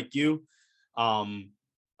school like you.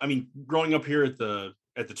 I mean, growing up here at the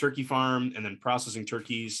turkey farm and then processing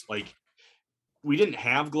turkeys, like we didn't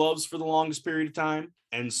have gloves for the longest period of time.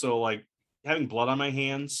 And so like having blood on my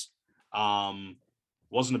hands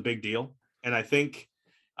wasn't a big deal, and I think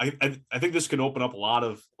I think this could open up a lot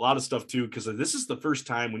of stuff too, because this is the first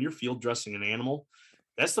time when you're field dressing an animal,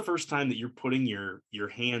 that's the first time that you're putting your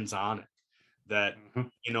hands on it. That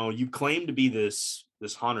you know, you claim to be this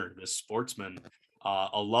hunter, this sportsman,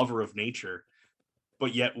 a lover of nature,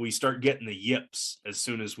 but yet we start getting the yips as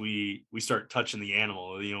soon as we start touching the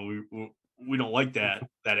animal. You know, we don't like that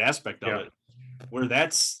aspect of it. Where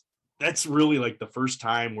that's really like the first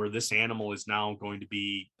time where this animal is now going to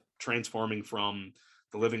be transforming from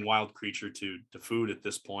the living wild creature to food at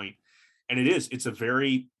this point. And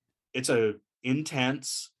it's a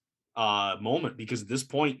intense moment, because at this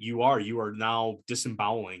point you are now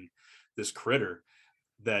disemboweling this critter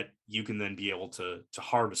that you can then be able to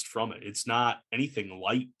harvest from it. It's not anything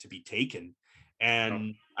light to be taken.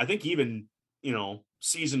 And I think even, you know,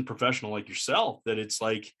 seasoned professional like yourself, that it's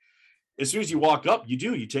like, as soon as you walk up,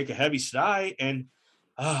 you take a heavy sigh and,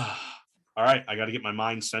 all right, I got to get my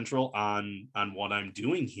mind central on what I'm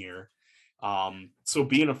doing here. So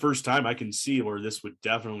being a first time, I can see where this would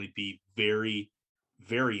definitely be very,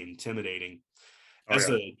 very intimidating.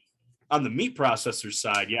 On the meat processor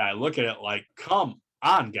side, yeah, I look at it like, come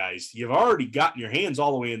on, guys, you've already gotten your hands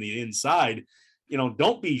all the way in the inside. You know,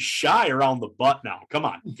 don't be shy around the butt now. Come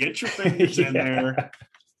on, get your fingers in there.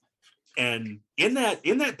 And in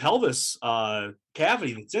that pelvis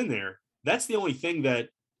cavity that's in there, that's the only thing that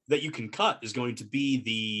you can cut is going to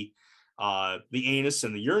be the anus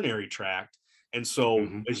and the urinary tract. And so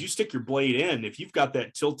as you stick your blade in, if you've got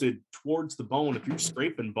that tilted towards the bone, if you're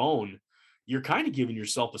scraping bone, you're kind of giving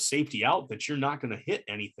yourself a safety out that you're not going to hit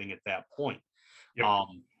anything at that point.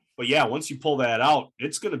 But yeah, once you pull that out,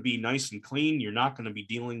 it's going to be nice and clean. You're not going to be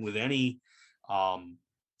dealing with any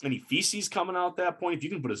feces coming out at that point. If you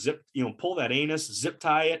can put a zip, you know, pull that anus, zip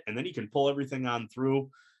tie it, and then you can pull everything on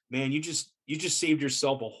through, man, you just saved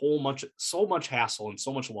yourself so much hassle and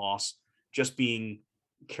so much loss just being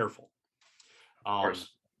careful.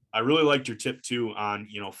 I really liked your tip too on,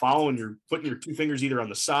 you know, putting your two fingers either on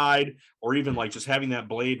the side or even like just having that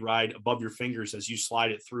blade ride above your fingers as you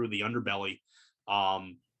slide it through the underbelly.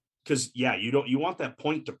 Cause yeah, you want that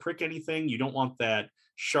point to prick anything. You don't want that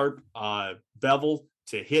sharp, bevel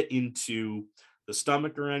to hit into the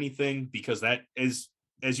stomach or anything, because that is,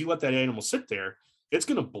 as you let that animal sit there, it's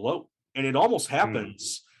going to bloat. And it almost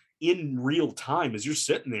happens in real time as you're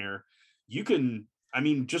sitting there. You can, I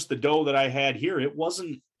mean, just the doe that I had here, it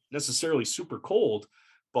wasn't necessarily super cold,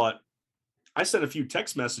 but I sent a few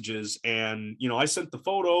text messages and, you know, I sent the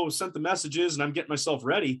photo, sent the messages, and I'm getting myself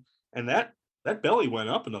ready. And that belly went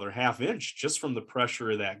up another half inch just from the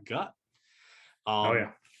pressure of that gut. I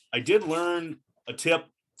did learn a tip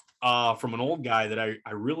from an old guy that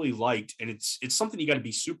I really liked, and it's something you got to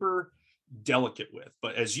be super delicate with.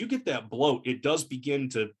 But as you get that bloat, it does begin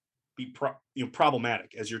to be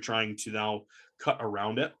problematic as you're trying to now cut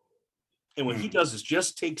around it. And what he does is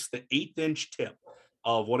just takes the 1/8 inch tip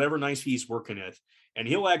of whatever knife he's working with, and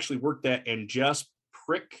he'll actually work that and just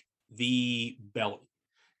prick the belly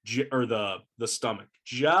or the stomach,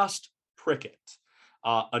 just prick it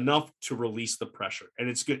enough to release the pressure. And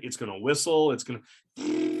it's good. It's going to whistle. It's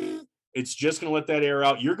just going to let that air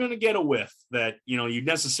out. You're going to get a whiff that, you know, you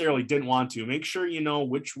necessarily didn't want to. Make sure you know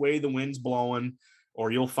which way the wind's blowing, or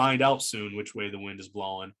you'll find out soon which way the wind is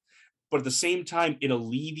blowing. But at the same time, it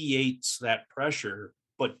alleviates that pressure,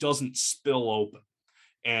 but doesn't spill open.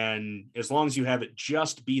 And as long as you have it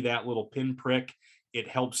just be that little pinprick, it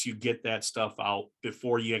helps you get that stuff out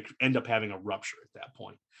before you end up having a rupture at that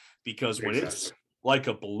point. Because when it's like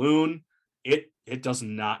a balloon, it does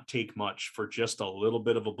not take much for just a little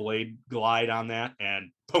bit of a blade glide on that,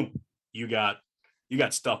 and boom, you got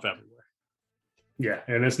stuff everywhere. Yeah,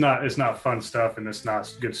 and it's not fun stuff, and it's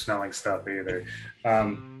not good smelling stuff either.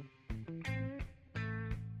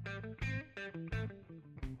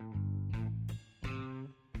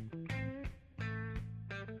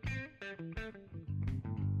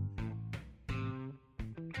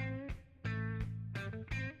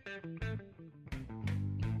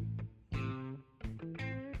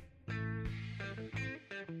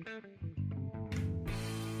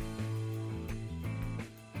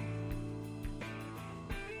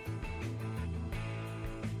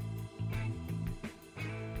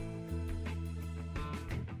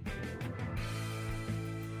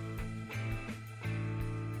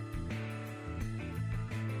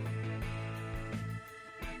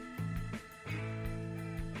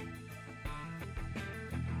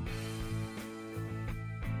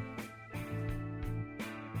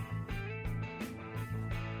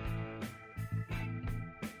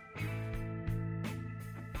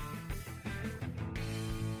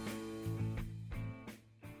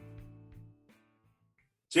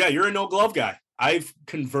 So yeah, you're a no glove guy. I've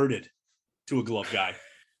converted to a glove guy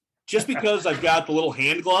just because I've got the little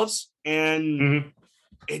hand gloves, and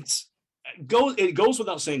it goes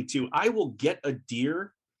without saying too. I will get a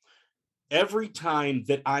deer every time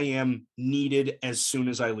that I am needed as soon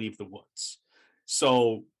as I leave the woods.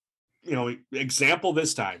 So, example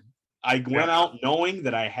this time, I went out knowing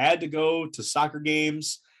that I had to go to soccer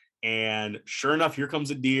games, and sure enough, here comes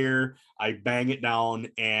a deer. I bang it down,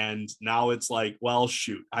 and now it's like, well,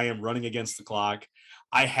 shoot, I am running against the clock.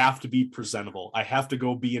 I have to be presentable. I have to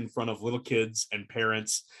go be in front of little kids and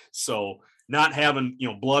parents. So not having,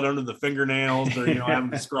 blood under the fingernails or,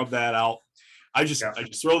 having to scrub that out. I just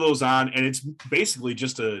throw those on, and it's basically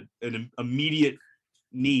just an immediate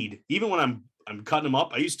need. Even when I'm cutting them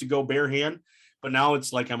up, I used to go bare hand, but now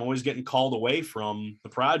it's like I'm always getting called away from the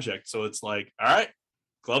project. So it's like, all right,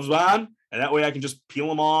 gloves on, and that way I can just peel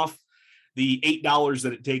them off. The $8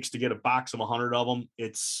 that it takes to get a box of 100 of them,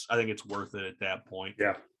 I think it's worth it at that point.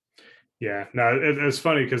 Yeah. No, it's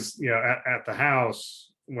funny because at the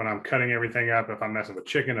house when I'm cutting everything up, if I'm messing with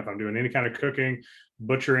chicken, if I'm doing any kind of cooking,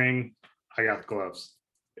 butchering, I got the gloves.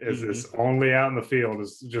 It's only out in the field.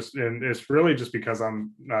 And it's really just because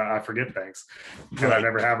I forget things because I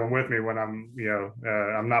never have them with me when I'm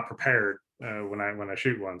not prepared when I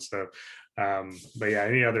shoot one. So, but yeah,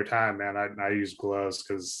 any other time, man, I use gloves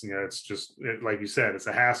because it's just like you said, it's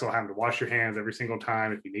a hassle having to wash your hands every single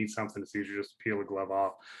time. If you need something, it's easier just to peel the glove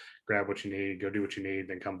off, grab what you need, go do what you need,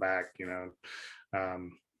 then come back.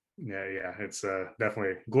 It's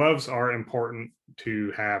definitely gloves are important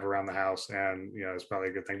to have around the house, and it's probably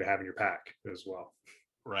a good thing to have in your pack as well.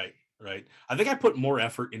 Right. I think I put more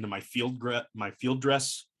effort into my field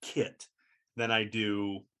dress kit than I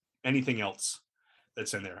do anything else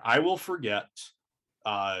that's in there. I will forget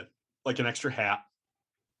like an extra hat.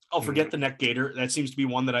 I'll forget the neck gaiter. That seems to be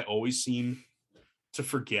one that I always seem to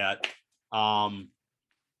forget.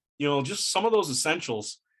 Just some of those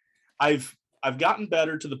essentials. I've gotten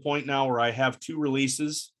better to the point now where I have 2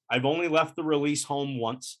 releases. I've only left the release home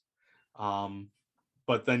once.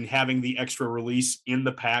 But then having the extra release in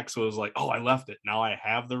the pack. So it was like, oh, I left it. Now I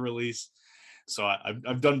have the release. So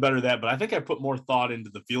I've done better that, but I think I put more thought into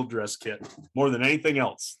the field dress kit more than anything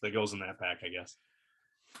else that goes in that pack, I guess.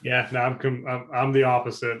 Yeah, no, I'm the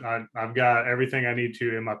opposite. I've got everything I need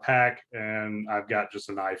to in my pack, and I've got just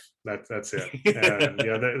a knife. That's it.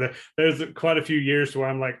 And there's quite a few years to where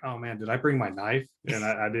I'm like, oh man, did I bring my knife? And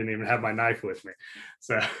I didn't even have my knife with me.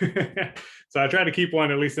 So so I try to keep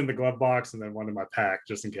one at least in the glove box, and then one in my pack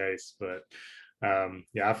just in case. But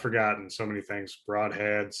I've forgotten so many things.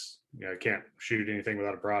 Broadheads. I can't shoot anything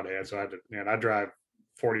without a broadhead, so I drive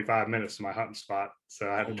 45 minutes to my hunting spot, so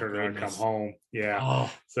I had to turn around and come home.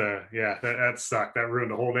 So that sucked. That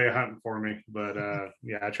ruined the whole day of hunting for me. But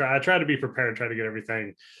I try to be prepared, try to get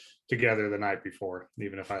everything together the night before,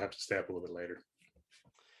 even if I have to stay up a little bit later.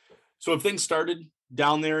 So if things started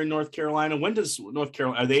down there in North Carolina, when does North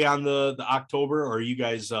Carolina, are they on the October, or are you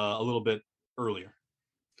guys a little bit earlier?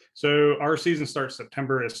 So our season starts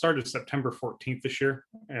September. It started September 14th this year,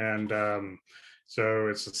 and so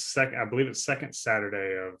it's I believe it's second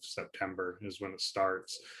Saturday of September is when it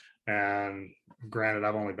starts. And granted,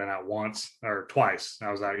 I've only been out once or twice.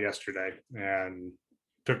 I was out yesterday and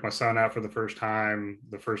took my son out for the first time.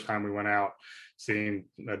 The first time we went out, seeing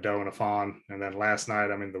a doe and a fawn. And then last night,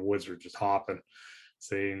 the woods were just hopping,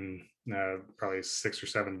 seeing probably 6 or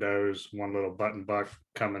 7 does, one little button buck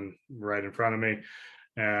coming right in front of me,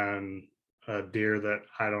 and a deer that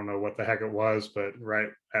I don't know what the heck it was, but right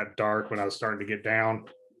at dark when I was starting to get down,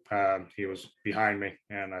 he was behind me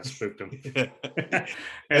and I spooked him.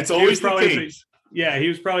 It's always the case. He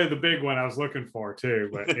was probably the big one I was looking for too,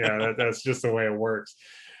 but that's just the way it works.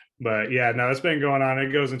 But it's been going on.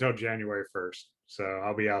 It goes until January 1st. So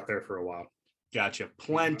I'll be out there for a while. Gotcha.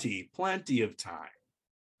 Plenty of time.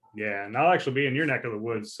 Yeah. And I'll actually be in your neck of the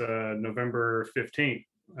woods, November 15th,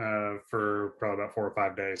 for probably about 4 or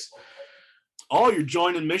 5 days. Oh, you're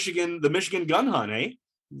joining the Michigan gun hunt, eh?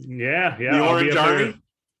 Yeah. The Orange Army?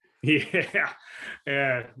 Yeah.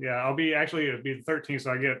 It'll be the 13th.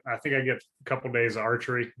 So I think I get a couple days of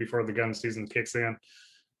archery before the gun season kicks in.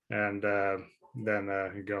 And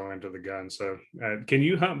then go into the gun. So can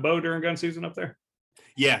you hunt bow during gun season up there?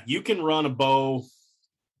 Yeah, you can run a bow.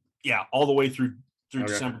 Yeah, all the way through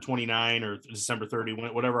December 29 or December 30,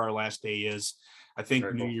 whatever our last day is. I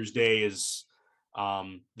think New Year's Day is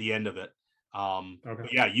the end of it.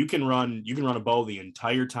 Yeah, you can run a bow the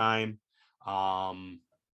entire time. I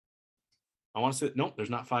want to say no, there's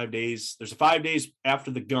not 5 days. There's 5 days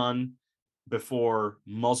after the gun before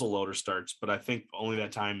muzzleloader starts, but I think only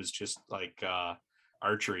that time is just like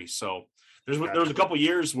archery. So There was a couple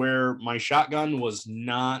years where my shotgun was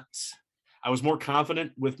not. I was more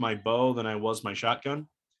confident with my bow than I was my shotgun.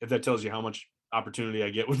 If that tells you how much opportunity I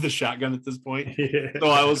get with the shotgun at this point. Yeah. So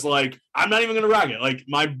I was like, I'm not even going to rock it. Like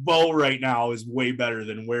my bow right now is way better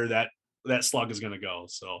than where that slug is going to go.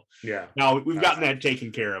 So Yeah. now we've gotten that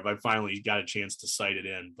taken care of. I finally got a chance to sight it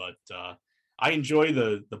in, but I enjoy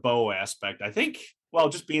the bow aspect. I think, well,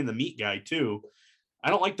 just being the meat guy too, I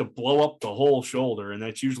don't like to blow up the whole shoulder, and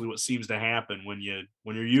that's usually what seems to happen when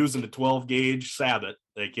you're using a 12 gauge sabot.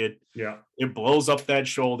 Like it blows up that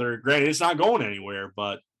shoulder. Granted, it's not going anywhere,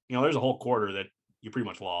 but there's a whole quarter that you pretty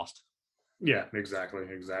much lost. Yeah, exactly.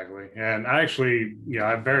 And I actually,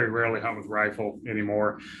 I very rarely hunt with rifle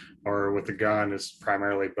anymore, or with the gun. It's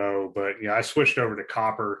primarily bow. But I switched over to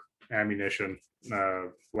copper ammunition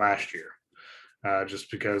last year. Just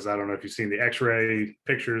because I don't know if you've seen the X-ray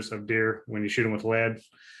pictures of deer when you shoot them with lead,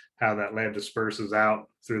 how that lead disperses out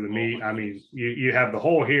through the meat. I mean, you have the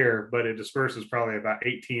hole here, but it disperses probably about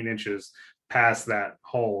 18 inches past that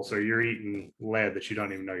hole. So you're eating lead that you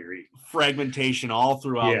don't even know you're eating. Fragmentation all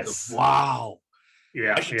throughout. Yes. Wow.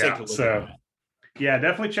 Yeah. I should take a look at that. Yeah,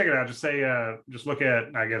 definitely check it out. Just look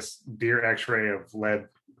at, I guess, deer X-ray of lead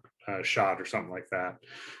shot or something like that,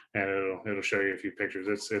 and it'll show you a few pictures.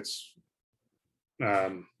 It's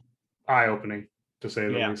eye-opening, to say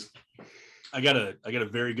the least. I got a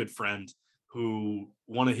very good friend who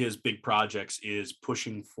one of his big projects is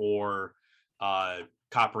pushing for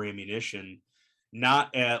copper ammunition,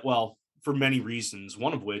 for many reasons,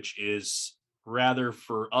 one of which is rather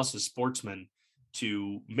for us as sportsmen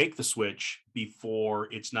to make the switch before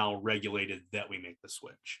it's now regulated that we make the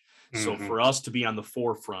switch. Mm-hmm. So for us to be on the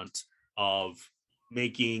forefront of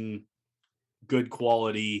making good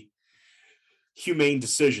quality humane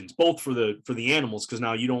decisions, both for the animals, because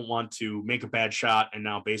now you don't want to make a bad shot and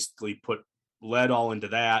now basically put lead all into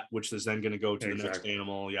that, which is then going to go to the next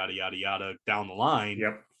animal, yada yada yada, down the line.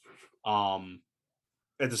 Yep.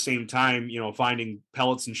 At the same time, finding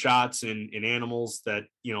pellets and shots in animals that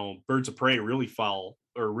birds of prey really fall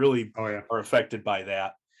or really are affected by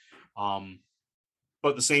that. But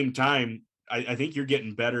at the same time, I think you're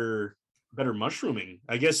getting better mushrooming.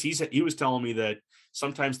 I guess he was telling me that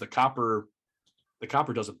sometimes the copper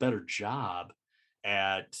does a better job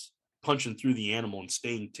at punching through the animal and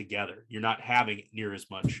staying together. You're not having near as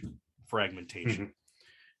much fragmentation. Mm-hmm.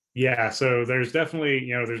 Yeah. So there's definitely,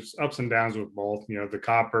 there's ups and downs with both. The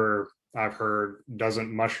copper, I've heard,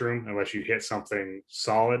 doesn't mushroom unless you hit something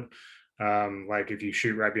solid. Like if you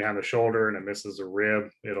shoot right behind the shoulder and it misses a rib,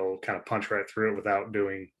 it'll kind of punch right through it without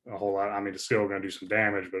doing a whole lot. I mean, it's still going to do some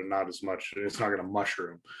damage, but not as much. It's not going to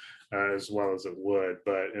mushroom as well as it would.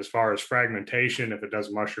 But as far as fragmentation, if it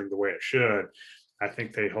does mushroom the way it should, I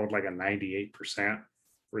think they hold like a 98%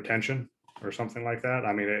 retention or something like that.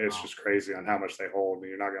 I mean, it's just crazy on how much they hold, and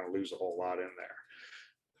you're not going to lose a whole lot in there.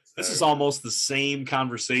 This is almost the same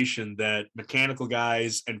conversation that mechanical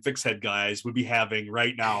guys and fixed head guys would be having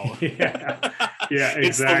right now. Yeah, exactly.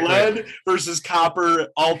 It's the lead versus copper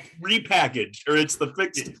all repackaged, or it's the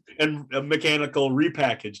fixed and mechanical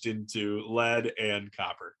repackaged into lead and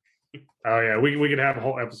copper. Oh yeah, we could have a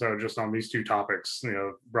whole episode just on these two topics.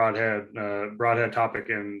 Broadhead topic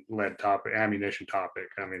and lead topic, ammunition topic.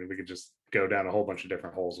 I mean, we could just go down a whole bunch of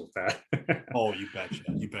different holes with that. Oh, you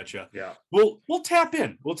betcha. Yeah. We'll tap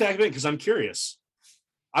in because I'm curious.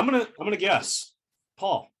 I'm gonna guess,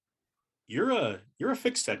 Paul, you're a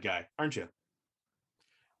fixed head guy, aren't you?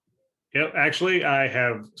 Yep, actually, I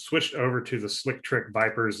have switched over to the Slick Trick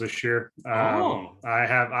Vipers this year.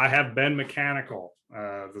 I have been mechanical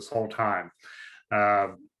this whole time.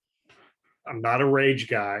 I'm not a rage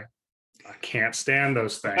guy. I can't stand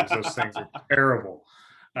those things. Those things are terrible.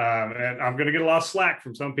 And I'm going to get a lot of slack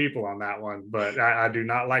from some people on that one, but I do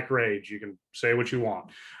not like rage. You can say what you want.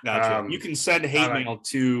 Gotcha. You can send hate mail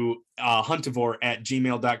to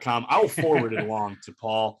huntavore@gmail.com. I will forward it along to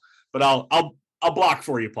Paul, but I'll block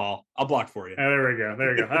for you, Paul. I'll block for you. There we go.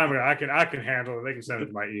 I can handle it. They can send it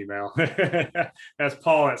to my email. That's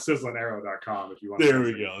paul@sizzlingarrow.com if you want. There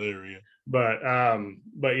we go.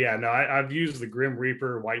 But yeah, no, I've used the Grim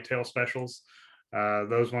Reaper whitetail specials.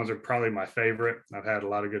 Those ones are probably my favorite. I've had a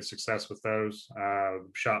lot of good success with those.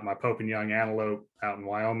 Shot my Pope and Young antelope out in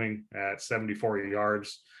Wyoming at 74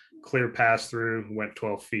 yards, clear pass through, went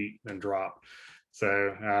 12 feet and dropped. So,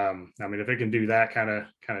 I mean, if it can do that kind of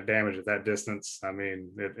damage at that distance, I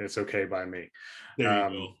mean, it's okay by me. There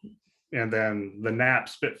you go. And then the Knapp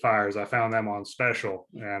Spitfires, I found them on special,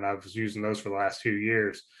 and I was using those for the last 2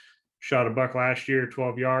 years. Shot a buck last year,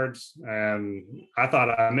 12 yards, and I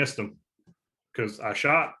thought I missed him because I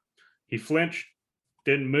shot. He flinched,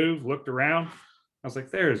 didn't move, looked around. I was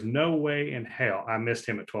like, there is no way in hell I missed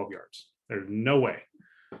him at 12 yards. There's no way.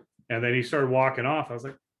 And then he started walking off. I was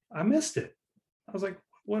like, I missed it. I was like,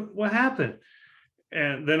 what happened?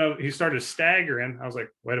 And then he started staggering. I was like,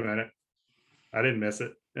 wait a minute. I didn't miss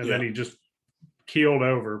it. And then he just keeled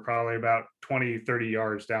over probably about 20, 30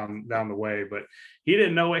 yards down the way, but he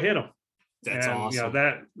didn't know what hit him. That's awesome.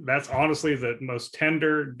 That's honestly the most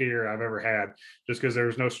tender deer I've ever had, just because there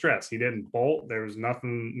was no stress. He didn't bolt. There was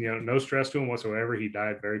nothing, no stress to him whatsoever. He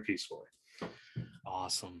died very peacefully.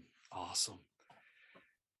 Awesome.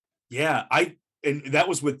 Yeah. And that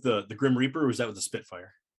was with the Grim Reaper, or was that with the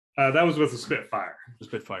Spitfire? That was with the Spitfire. The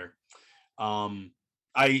Spitfire.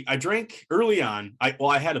 I drank early on.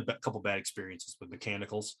 I had a couple bad experiences with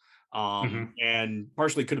mechanicals. And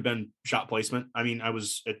partially could have been shot placement. I mean, I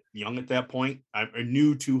was young at that point. I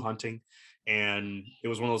new to hunting, and it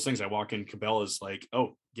was one of those things. I walk in, Cabela's like,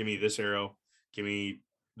 oh, give me this arrow, give me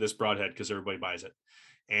this broadhead, because everybody buys it.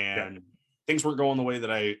 And things weren't going the way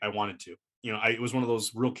that I wanted to. It was one of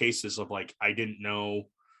those real cases of like, I didn't know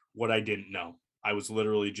what I didn't know. I was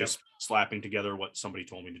literally just slapping together what somebody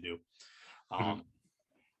told me to do.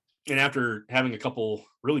 And after having a couple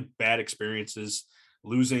really bad experiences,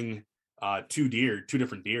 losing two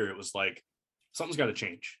different deer, it was like, something's got to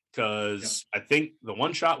change, because I think the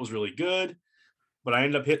one shot was really good, but I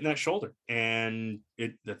ended up hitting that shoulder, and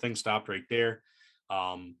the thing stopped right there.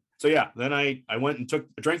 So yeah, then I went and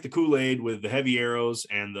drank the Kool-Aid with the heavy arrows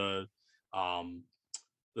and the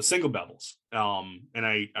single bevels. And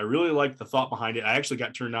I really liked the thought behind it. I actually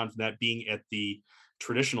got turned on for that being at the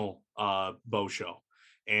traditional bow show,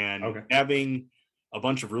 and having a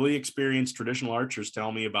bunch of really experienced traditional archers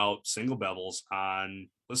tell me about single bevels on,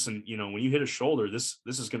 listen, when you hit a shoulder, this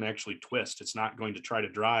is going to actually twist. It's not going to try to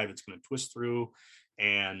drive. It's going to twist through.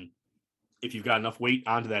 And if you've got enough weight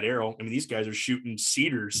onto that arrow, I mean, these guys are shooting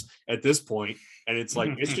cedars at this point, and it's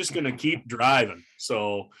like, it's just going to keep driving.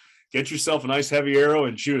 So get yourself a nice heavy arrow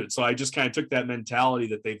and shoot it. So I just kind of took that mentality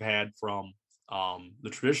that they've had from the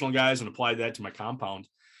traditional guys and applied that to my compound.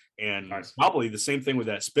 And probably the same thing with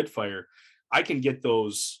that Spitfire. I can get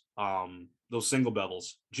those single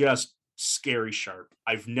bevels just scary sharp.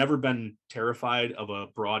 I've never been terrified of a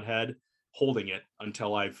broadhead holding it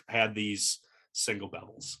until I've had these single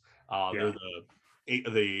bevels. They're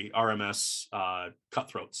the RMS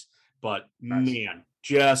cutthroats, but man,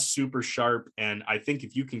 just super sharp. And I think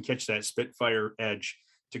if you can catch that Spitfire edge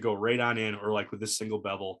to go right on in, or like with this single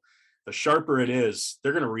bevel, the sharper it is,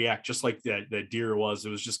 they're going to react just like that deer was. It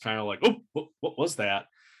was just kind of like, oh, what was that?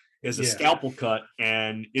 Is a scalpel cut,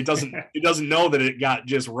 and it doesn't know that it got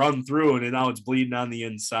just run through, and now it's bleeding on the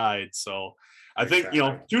inside. So I think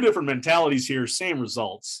two different mentalities here, same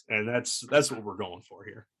results, and that's what we're going for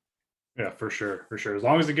here. Yeah, for sure. As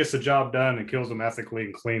long as it gets the job done and kills them ethically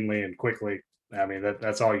and cleanly and quickly, I mean,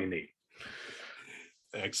 that's all you need.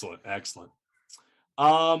 Excellent.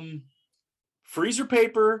 Freezer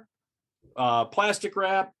paper, plastic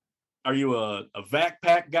wrap. Are you a vac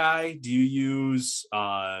pack guy? Do you use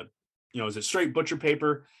is it straight butcher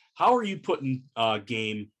paper? How are you putting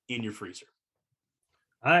game in your freezer?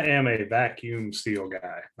 I am a vacuum seal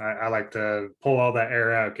guy. I like to pull all that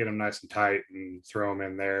air out, get them nice and tight, and throw them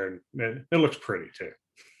in there, and it looks pretty too.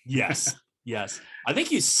 Yes. I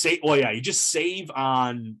think you save. Well, yeah, you just save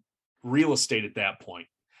on real estate at that point.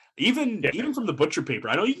 Even from the butcher paper,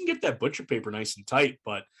 I know you can get that butcher paper nice and tight,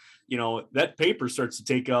 but that paper starts to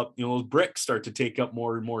take up, those bricks start to take up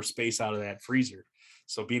more and more space out of that freezer.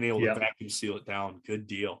 So being able to vacuum seal it down, good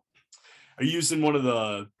deal. Are you using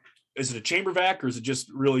is it a chamber vac, or is it just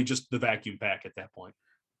the vacuum pack at that point?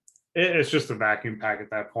 It's just a vacuum pack at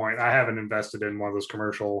that point. I haven't invested in one of those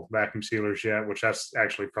commercial vacuum sealers yet, which that's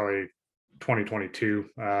actually probably 2022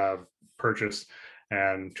 purchase,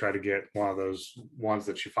 and try to get one of those ones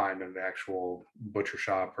that you find in the actual butcher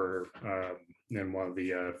shop or in one of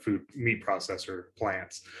the meat processor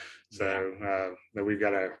plants. So we've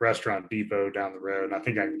got a restaurant depot down the road, and I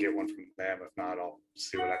think I can get one from them. If not, I'll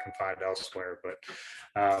see what I can find elsewhere. But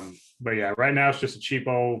yeah, right now it's just a cheap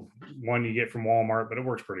old one you get from Walmart, but it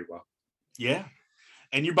works pretty well. Yeah.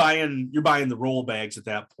 And you're buying the roll bags at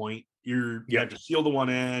that point. You have to seal the one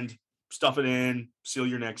end, stuff it in, seal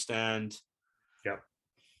your next end. Yep.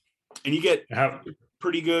 And you get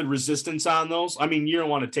pretty good resistance on those. I mean, you don't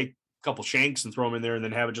want to take a couple shanks and throw them in there and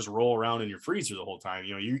then have it just roll around in your freezer the whole time.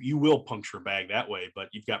 You will puncture a bag that way, but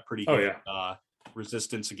you've got pretty good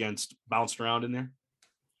resistance against bouncing around in there.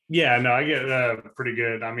 Yeah, no, I get pretty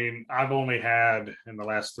good. I mean, I've only had, in the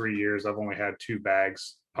last 3 years, I've only had 2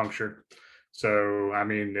 bags puncture. So, I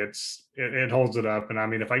mean, it holds it up. And I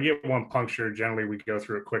mean, if I get one puncture, generally we go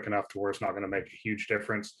through it quick enough to where it's not going to make a huge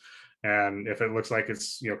difference. And if it looks like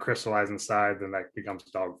it's, crystallized inside, then that becomes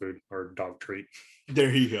dog food or dog treat. There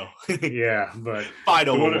you go. Yeah, but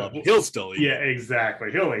Fido will what? love it. He'll still eat Yeah, it.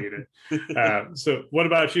 exactly. He'll eat it. So, what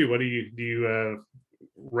about you? What do you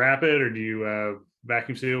wrap it, or do you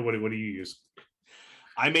vacuum seal? What do you use?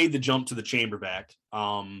 I made the jump to the chamber vac.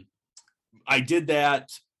 I did that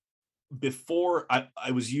before I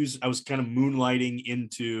was kind of moonlighting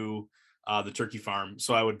into the turkey farm.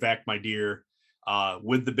 So I would vac my deer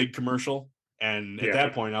with the big commercial. And at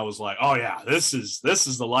that point I was like, oh yeah, this is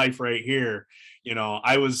the life right here.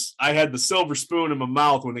 I had the silver spoon in my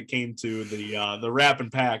mouth when it came to the wrap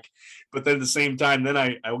and pack. But then at the same time, then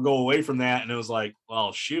I would go away from that and it was like,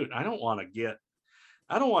 well, shoot, I don't want to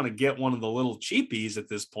get one of the little cheapies at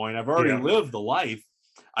this point. I've already lived the life.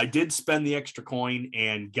 I did spend the extra coin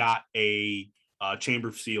and got a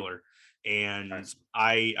chamber sealer, and nice.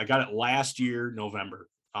 I got it last year, November.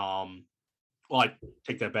 Well, I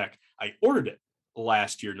take that back. I ordered it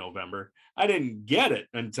last year, November. I didn't get it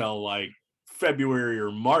until like February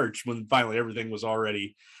or March when finally everything was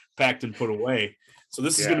already packed and put away. So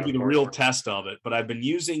this is going to be the real test of it. But I've been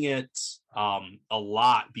using it a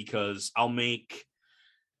lot because I'll make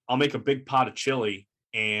a big pot of chili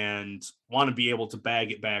and want to be able to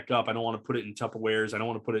bag it back up. I don't want to put it in Tupperwares. I don't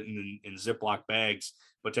want to put it in Ziploc bags,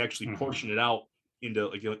 but to actually portion it out into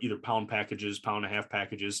like either pound packages, pound and a half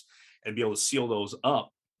packages, and be able to seal those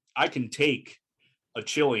up. I can take a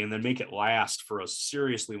chili and then make it last for a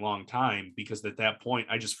seriously long time because at that point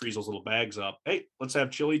I just freeze those little bags up. Hey, let's have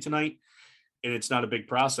chili tonight. And it's not a big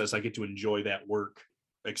process. I get to enjoy that work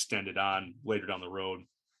extended on later down the road.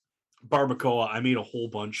 Barbacoa, I made a whole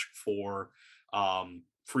bunch for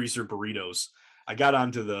freezer burritos. I got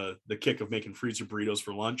onto the kick of making freezer burritos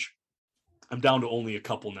for lunch. I'm down to only a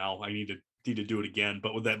couple now. I need to do it again.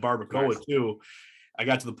 But with that barbacoa too, I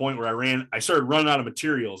got to the point where I started running out of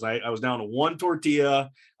materials. I was down to one tortilla.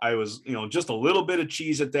 I was, just a little bit of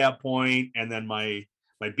cheese at that point, and then my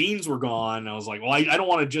beans were gone. I was like, well, I don't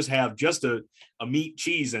want to just have just a meat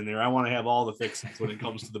cheese in there. I want to have all the fixings when it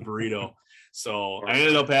comes to the burrito. So I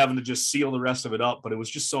ended up having to just seal the rest of it up, but it was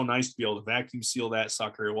just so nice to be able to vacuum seal that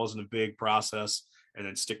sucker. It wasn't a big process, and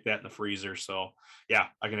then stick that in the freezer. So yeah,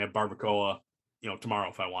 I can have barbacoa, tomorrow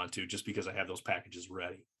if I want to, just because I have those packages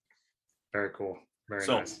ready. Very cool. Very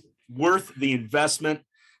nice. Worth the investment.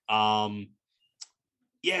 Yeah,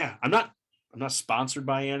 I'm not sponsored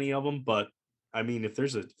by any of them, but I mean, if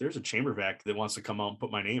there's a chamber vac that wants to come out and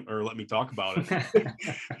put my name or let me talk about it,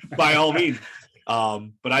 by all means.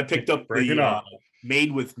 But I picked up the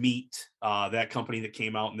Made with Meat, that company that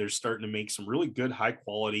came out, and they're starting to make some really good, high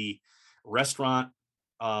quality restaurant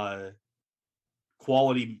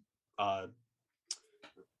quality. What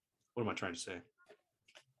am I trying to say?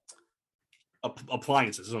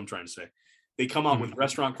 Appliances is what I'm trying to say. They come out with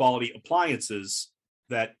restaurant quality appliances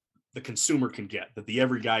that the consumer can get, that the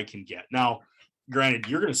every guy can get. Now, granted,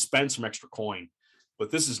 you're going to spend some extra coin,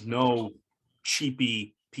 but this is no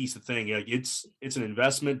cheapy piece of thing. Like it's an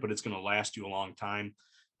investment, but it's going to last you a long time.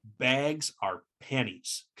 Bags are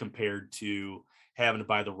pennies compared to having to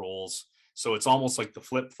buy the rolls. So it's almost like the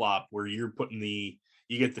flip flop where you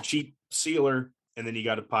get the cheap sealer and then you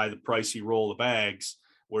got to buy the pricey roll of bags,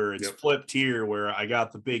 where it's flipped here, where I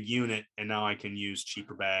got the big unit and now I can use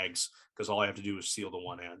cheaper bags because all I have to do is seal the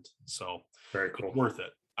one end. So very cool. Worth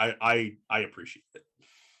it. I appreciate it.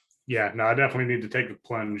 Yeah, no, I definitely need to take the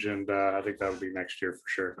plunge, and I think that'll be next year for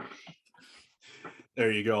sure.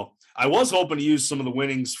 There you go. I was hoping to use some of the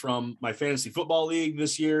winnings from my fantasy football league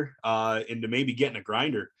this year into maybe getting a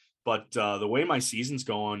grinder, but the way my season's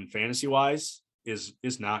going fantasy wise is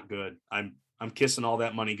not good. I'm kissing all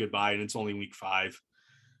that money goodbye, and it's only week 5.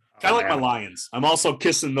 Kind of like my Lions. I'm also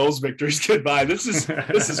kissing those victories goodbye. This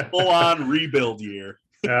is full on rebuild year.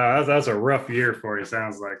 That's a rough year for you.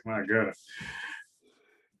 Sounds like, my goodness.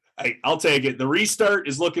 I'll take it. The restart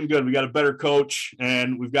is looking good. We got a better coach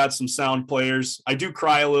and we've got some sound players. I do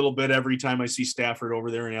cry a little bit every time I see Stafford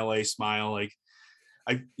over there in LA smile. Like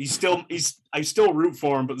I still root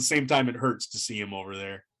for him, but at the same time it hurts to see him over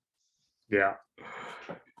there. Yeah.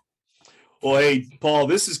 Well, hey, Paul,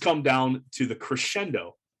 this has come down to the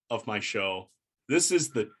crescendo of my show. This is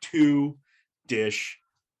the 2-dish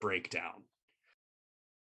breakdown.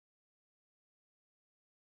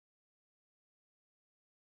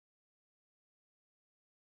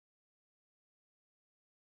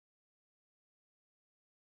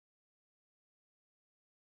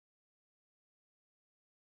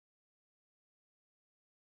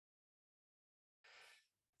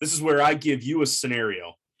 This is where I give you a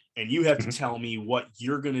scenario and you have to tell me what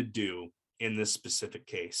you're going to do in this specific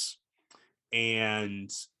case.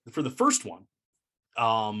 And for the first one,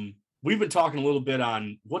 we've been talking a little bit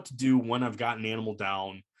on what to do when I've got an animal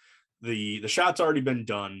down. The shot's already been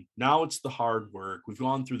done. Now it's the hard work. We've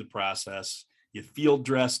gone through the process. You field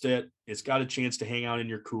dressed it. It's got a chance to hang out in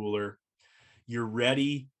your cooler. You're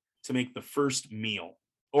ready to make the first meal,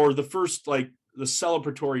 or the first, like, the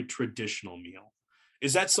celebratory traditional meal.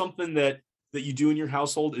 Is that something that you do in your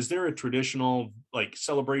household? Is there a traditional, like,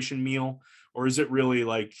 celebration meal, or is it really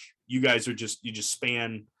like you guys are you just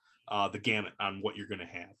span the gamut on what you're going to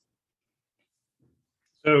have?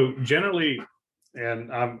 So generally,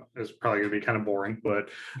 and it's probably going to be kind of boring, but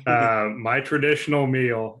my traditional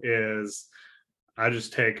meal is I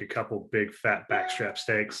just take a couple big fat backstrap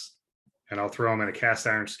steaks and I'll throw them in a cast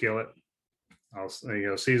iron skillet. I'll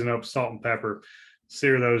season up salt and pepper,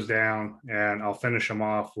 sear those down, and I'll finish them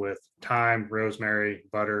off with thyme, rosemary,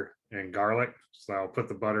 butter, and garlic. So I'll put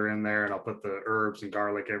the butter in there and I'll put the herbs and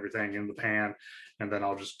garlic, everything in the pan, and then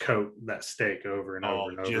I'll just coat that steak over and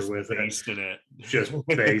over and over with it. Just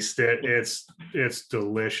baste it. It's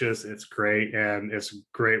delicious. It's great, and it's a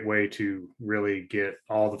great way to really get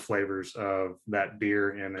all the flavors of that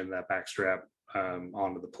beer and then that backstrap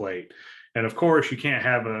onto the plate. And of course, you can't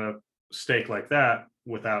have a steak like that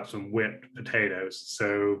without some whipped potatoes.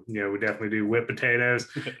 So, we definitely do whipped potatoes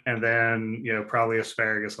and then, probably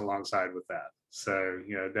asparagus alongside with that. So,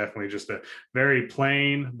 definitely just a very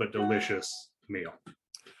plain but delicious meal.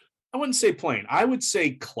 I wouldn't say plain. I would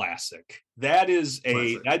say classic. That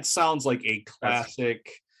sounds like a classic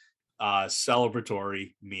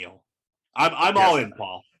celebratory meal. I'm all in,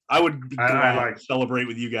 Paul. I would celebrate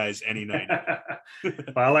with you guys any night.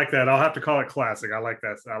 Well, I like that. I'll have to call it classic. I like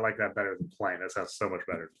that. I like that better than plain. That sounds so much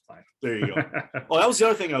better than plain. There you go. Well, that was the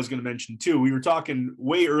other thing I was going to mention too. We were talking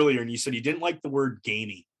way earlier, and you said you didn't like the word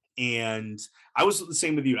gamey, and I was the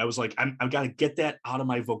same with you. I was like, I've got to get that out of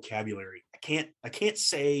my vocabulary. I can't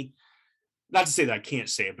say, not to say that I can't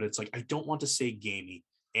say it, but it's like I don't want to say gamey.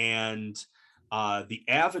 And the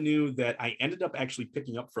avenue that I ended up actually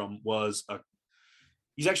picking up from was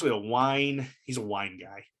he's actually he's a wine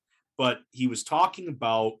guy, but he was talking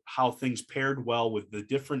about how things paired well with the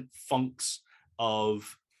different funks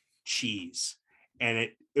of cheese. And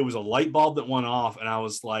it was a light bulb that went off. And I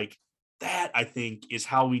was like, that I think is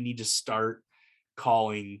how we need to start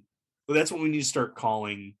calling. Well, that's what we need to start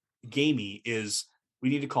calling gamey, is we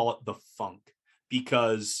need to call it the funk,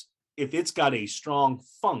 because if it's got a strong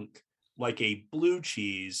funk, like a blue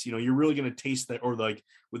cheese, you're really going to taste that, or like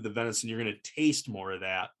with the venison, you're going to taste more of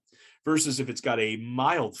that, versus if it's got a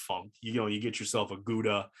mild funk, you get yourself a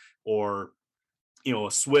Gouda or,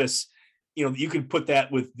 a Swiss, you can put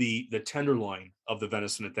that with the tenderloin of the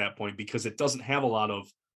venison at that point, because it doesn't have a lot of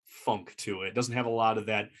funk to it. It doesn't have a lot of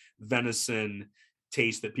that venison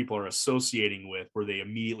taste that people are associating with, where they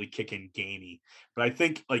immediately kick in gamey. But I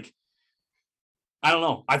think, like, I don't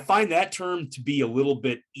know, I find that term to be a little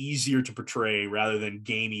bit easier to portray, rather than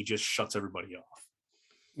gamey just shuts everybody off.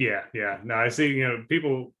 Yeah. No, I see,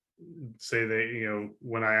 people say they,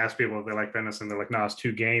 when I ask people if they like venison, they're like, no, it's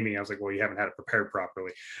too gamey. I was like, well, you haven't had it prepared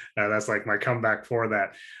properly. That's like my comeback for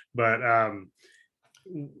that. But I'm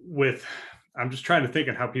just trying to think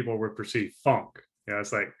of how people would perceive funk.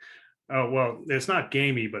 It's like, oh, well, it's not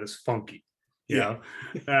gamey, but it's funky. So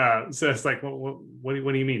it's like, well, what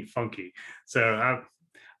do you mean funky? So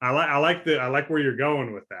I like where you're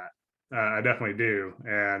going with that. I definitely do.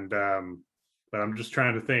 And but I'm just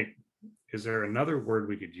trying to think, is there another word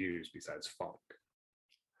we could use besides funk?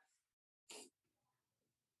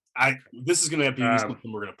 This is going to have to be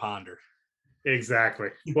something we're going to ponder. Exactly.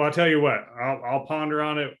 Well, I'll tell you what, I'll ponder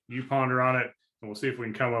on it. You ponder on it, and we'll see if we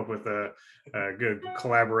can come up with a good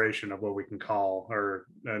collaboration of what we can call, or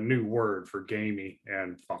a new word for gamey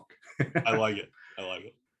and funk. I like it. All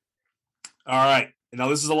right. Now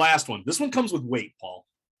this is the last one. This one comes with weight, Paul,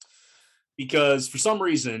 because for some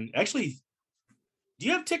reason, actually, do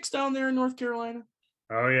you have ticks down there in North Carolina?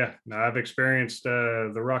 Oh yeah. No, I've experienced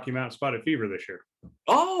the Rocky Mountain spotted fever this year.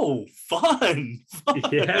 Oh, fun.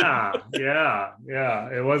 Yeah.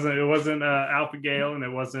 It wasn't alpha gale, and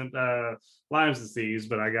it wasn't Lyme's disease,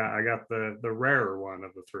 but I got the rarer one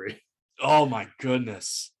of the three. Oh my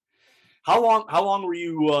goodness. How long were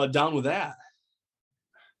you down with that?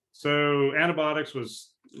 So antibiotics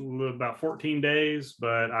was about 14 days,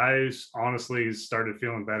 but I honestly started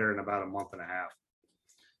feeling better in about a month and a half.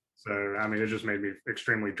 So, I mean, it just made me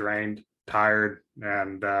extremely drained, tired,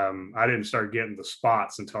 and I didn't start getting the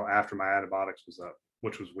spots until after my antibiotics was up,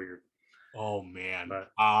 which was weird. Oh man, but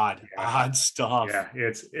odd stuff. Yeah,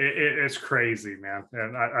 it's crazy, man.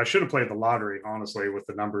 And I should have played the lottery, honestly, with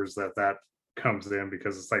the numbers that comes in,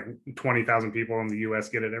 because it's like 20,000 people in the U.S.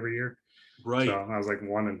 get it every year. Right. So I was like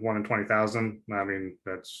one in 20,000. I mean,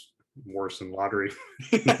 that's worse than lottery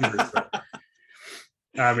numbers.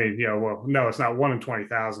 I mean, well, no, it's not 1 in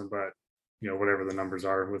 20,000, but whatever the numbers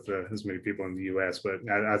are with as many people in the U.S. But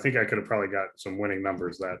I think I could have probably got some winning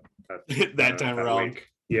numbers that time around. Week.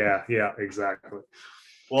 Yeah, exactly.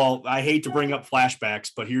 Well, I hate to bring up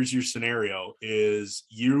flashbacks, but here's your scenario: is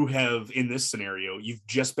you have in this scenario, you've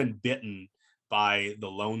just been bitten by the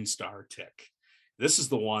Lone Star tick. This is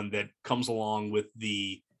the one that comes along with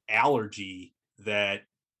the allergy that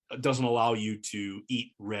doesn't allow you to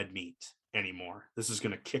eat red meat anymore. This is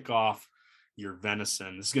going to kick off your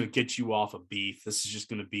venison. This is going to get you off of beef. This is just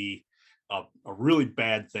going to be a really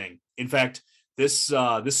bad thing. In fact, this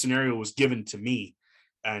scenario was given to me,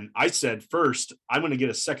 and I said, first, I'm going to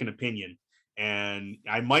get a second opinion, and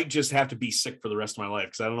I might just have to be sick for the rest of my life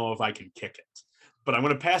because I don't know if I can kick it. But I'm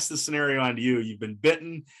going to pass this scenario on to you. You've been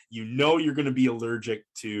bitten. You're going to be allergic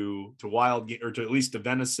to wild game, or to at least to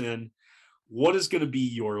venison. What is going to be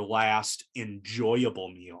your last enjoyable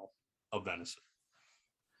meal of venison?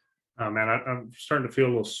 Oh man, I'm starting to feel a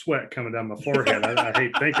little sweat coming down my forehead. I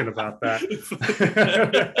hate thinking about that.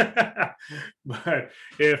 But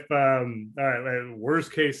if all right,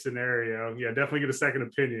 worst case scenario, definitely get a second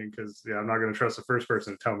opinion, because I'm not going to trust the first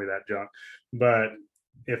person to tell me that junk. But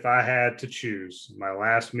if I had to choose my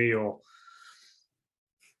last meal,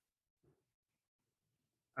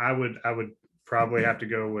 I would probably have to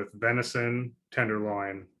go with venison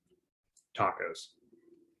tenderloin tacos.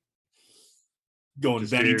 Going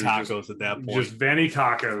Veni tacos at that point. Just Veni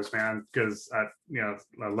tacos, man, because I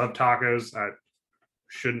love tacos. I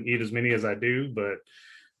shouldn't eat as many as I do, but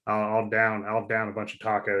I'll down a bunch of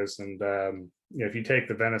tacos. And if you take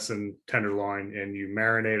the venison tenderloin and you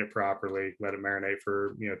marinate it properly, let it marinate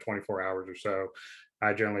for 24 hours or so.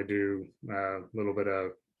 I generally do a little bit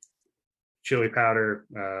of chili powder,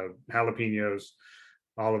 jalapenos,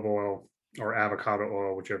 olive oil, or avocado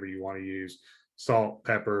oil, whichever you want to use, salt,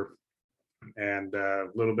 pepper, and a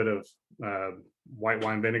little bit of white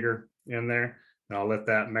wine vinegar in there. And I'll let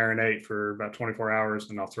that marinate for about 24 hours,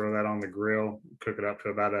 and I'll throw that on the grill, cook it up to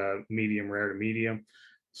about a medium rare to medium,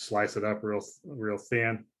 slice it up real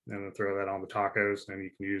thin, and then throw that on the tacos. And you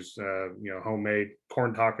can use homemade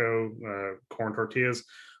corn tortillas,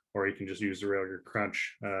 or you can just use the regular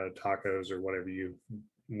crunch tacos or whatever you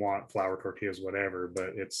want, flour tortillas, whatever.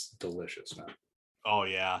 But it's delicious, man. Oh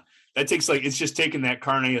yeah, that takes it's just taking that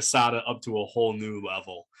carne asada up to a whole new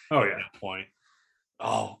level. Oh at that point.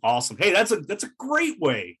 Oh, awesome! Hey, that's a great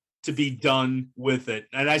way to be done with it.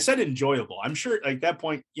 And I said enjoyable. I'm sure at that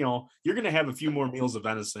point, you're going to have a few more meals of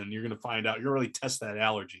venison. You're going to find out. You're going to really test that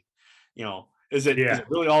allergy. Is it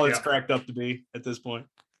really all it's cracked up to be at this point?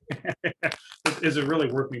 Is it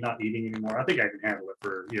really worth me not eating anymore? I think I can handle it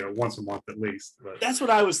for once a month at least. But that's what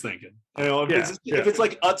I was thinking. If it's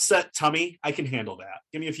like upset tummy, I can handle that.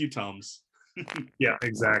 Give me a few Tums. Yeah,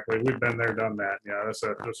 exactly. We've been there, done that. Yeah, that's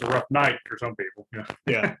a rough night for some people.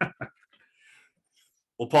 Yeah.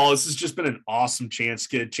 Well, Paul, this has just been an awesome chance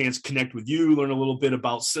to connect with you, learn a little bit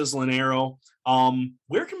about Sizzle and Arrow.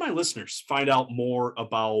 Where can my listeners find out more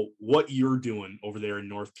about what you're doing over there in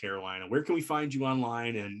North Carolina? Where can we find you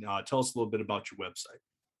online, and tell us a little bit about your website?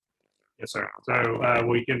 Yes, sir. So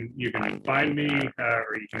you can find me,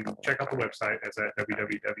 or you can check out the website. It's at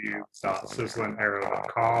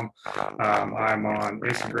www.sizzleandarrow.com. I'm on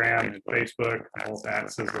Instagram and Facebook, both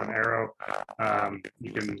at Sizzle and Arrow.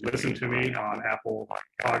 You can listen to me on Apple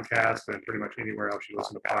Podcasts and pretty much anywhere else you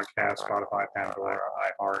listen to podcasts, Spotify, Pandora,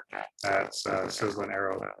 iHeart. That's Sizzle and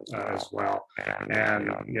Arrow as well.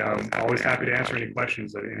 And I'm always happy to answer any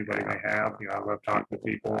questions that anybody may have. I love talking to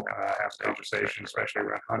people, have conversations, especially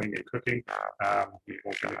around hunting and cooking. You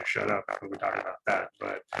won't get me to shut up when we talk about that,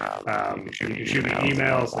 but you can shoot me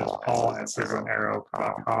emails. It's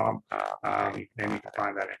paul@sizzleandarrow.com, and you can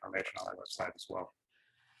find that information on our website as well.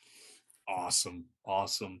 Awesome. Well,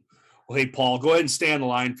 hey, Paul, go ahead and stay on the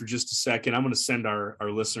line for just a second. I'm going to send our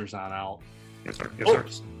listeners on out. Yes, sir.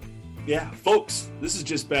 Yeah, folks, this has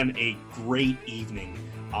just been a great evening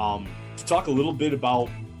to talk a little bit about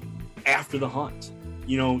after the hunt.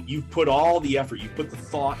 You've put all the effort, you've put the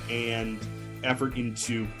thought and effort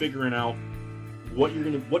into figuring out what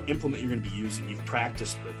implement you're going to be using. You've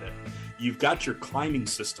practiced with it. You've got your climbing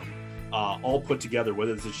system all put together,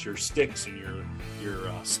 whether it's your sticks and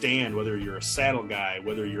your stand, whether you're a saddle guy,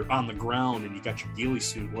 whether you're on the ground and you got your ghillie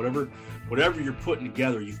suit, whatever you're putting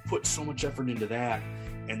together. You've put so much effort into that.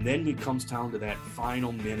 And then it comes down to that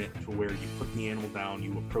final minute to where you put the animal down,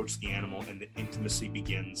 you approach the animal, and the intimacy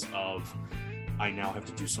begins of, I now have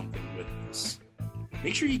to do something with this.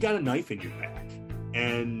 Make sure you got a knife in your pack.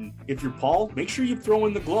 And if you're Paul, make sure you throw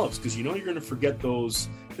in the gloves, because you're going to forget those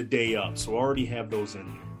the day up. So already have those in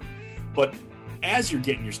there. But as you're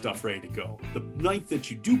getting your stuff ready to go, the knife that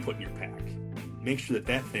you do put in your pack, make sure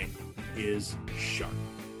that thing is sharp.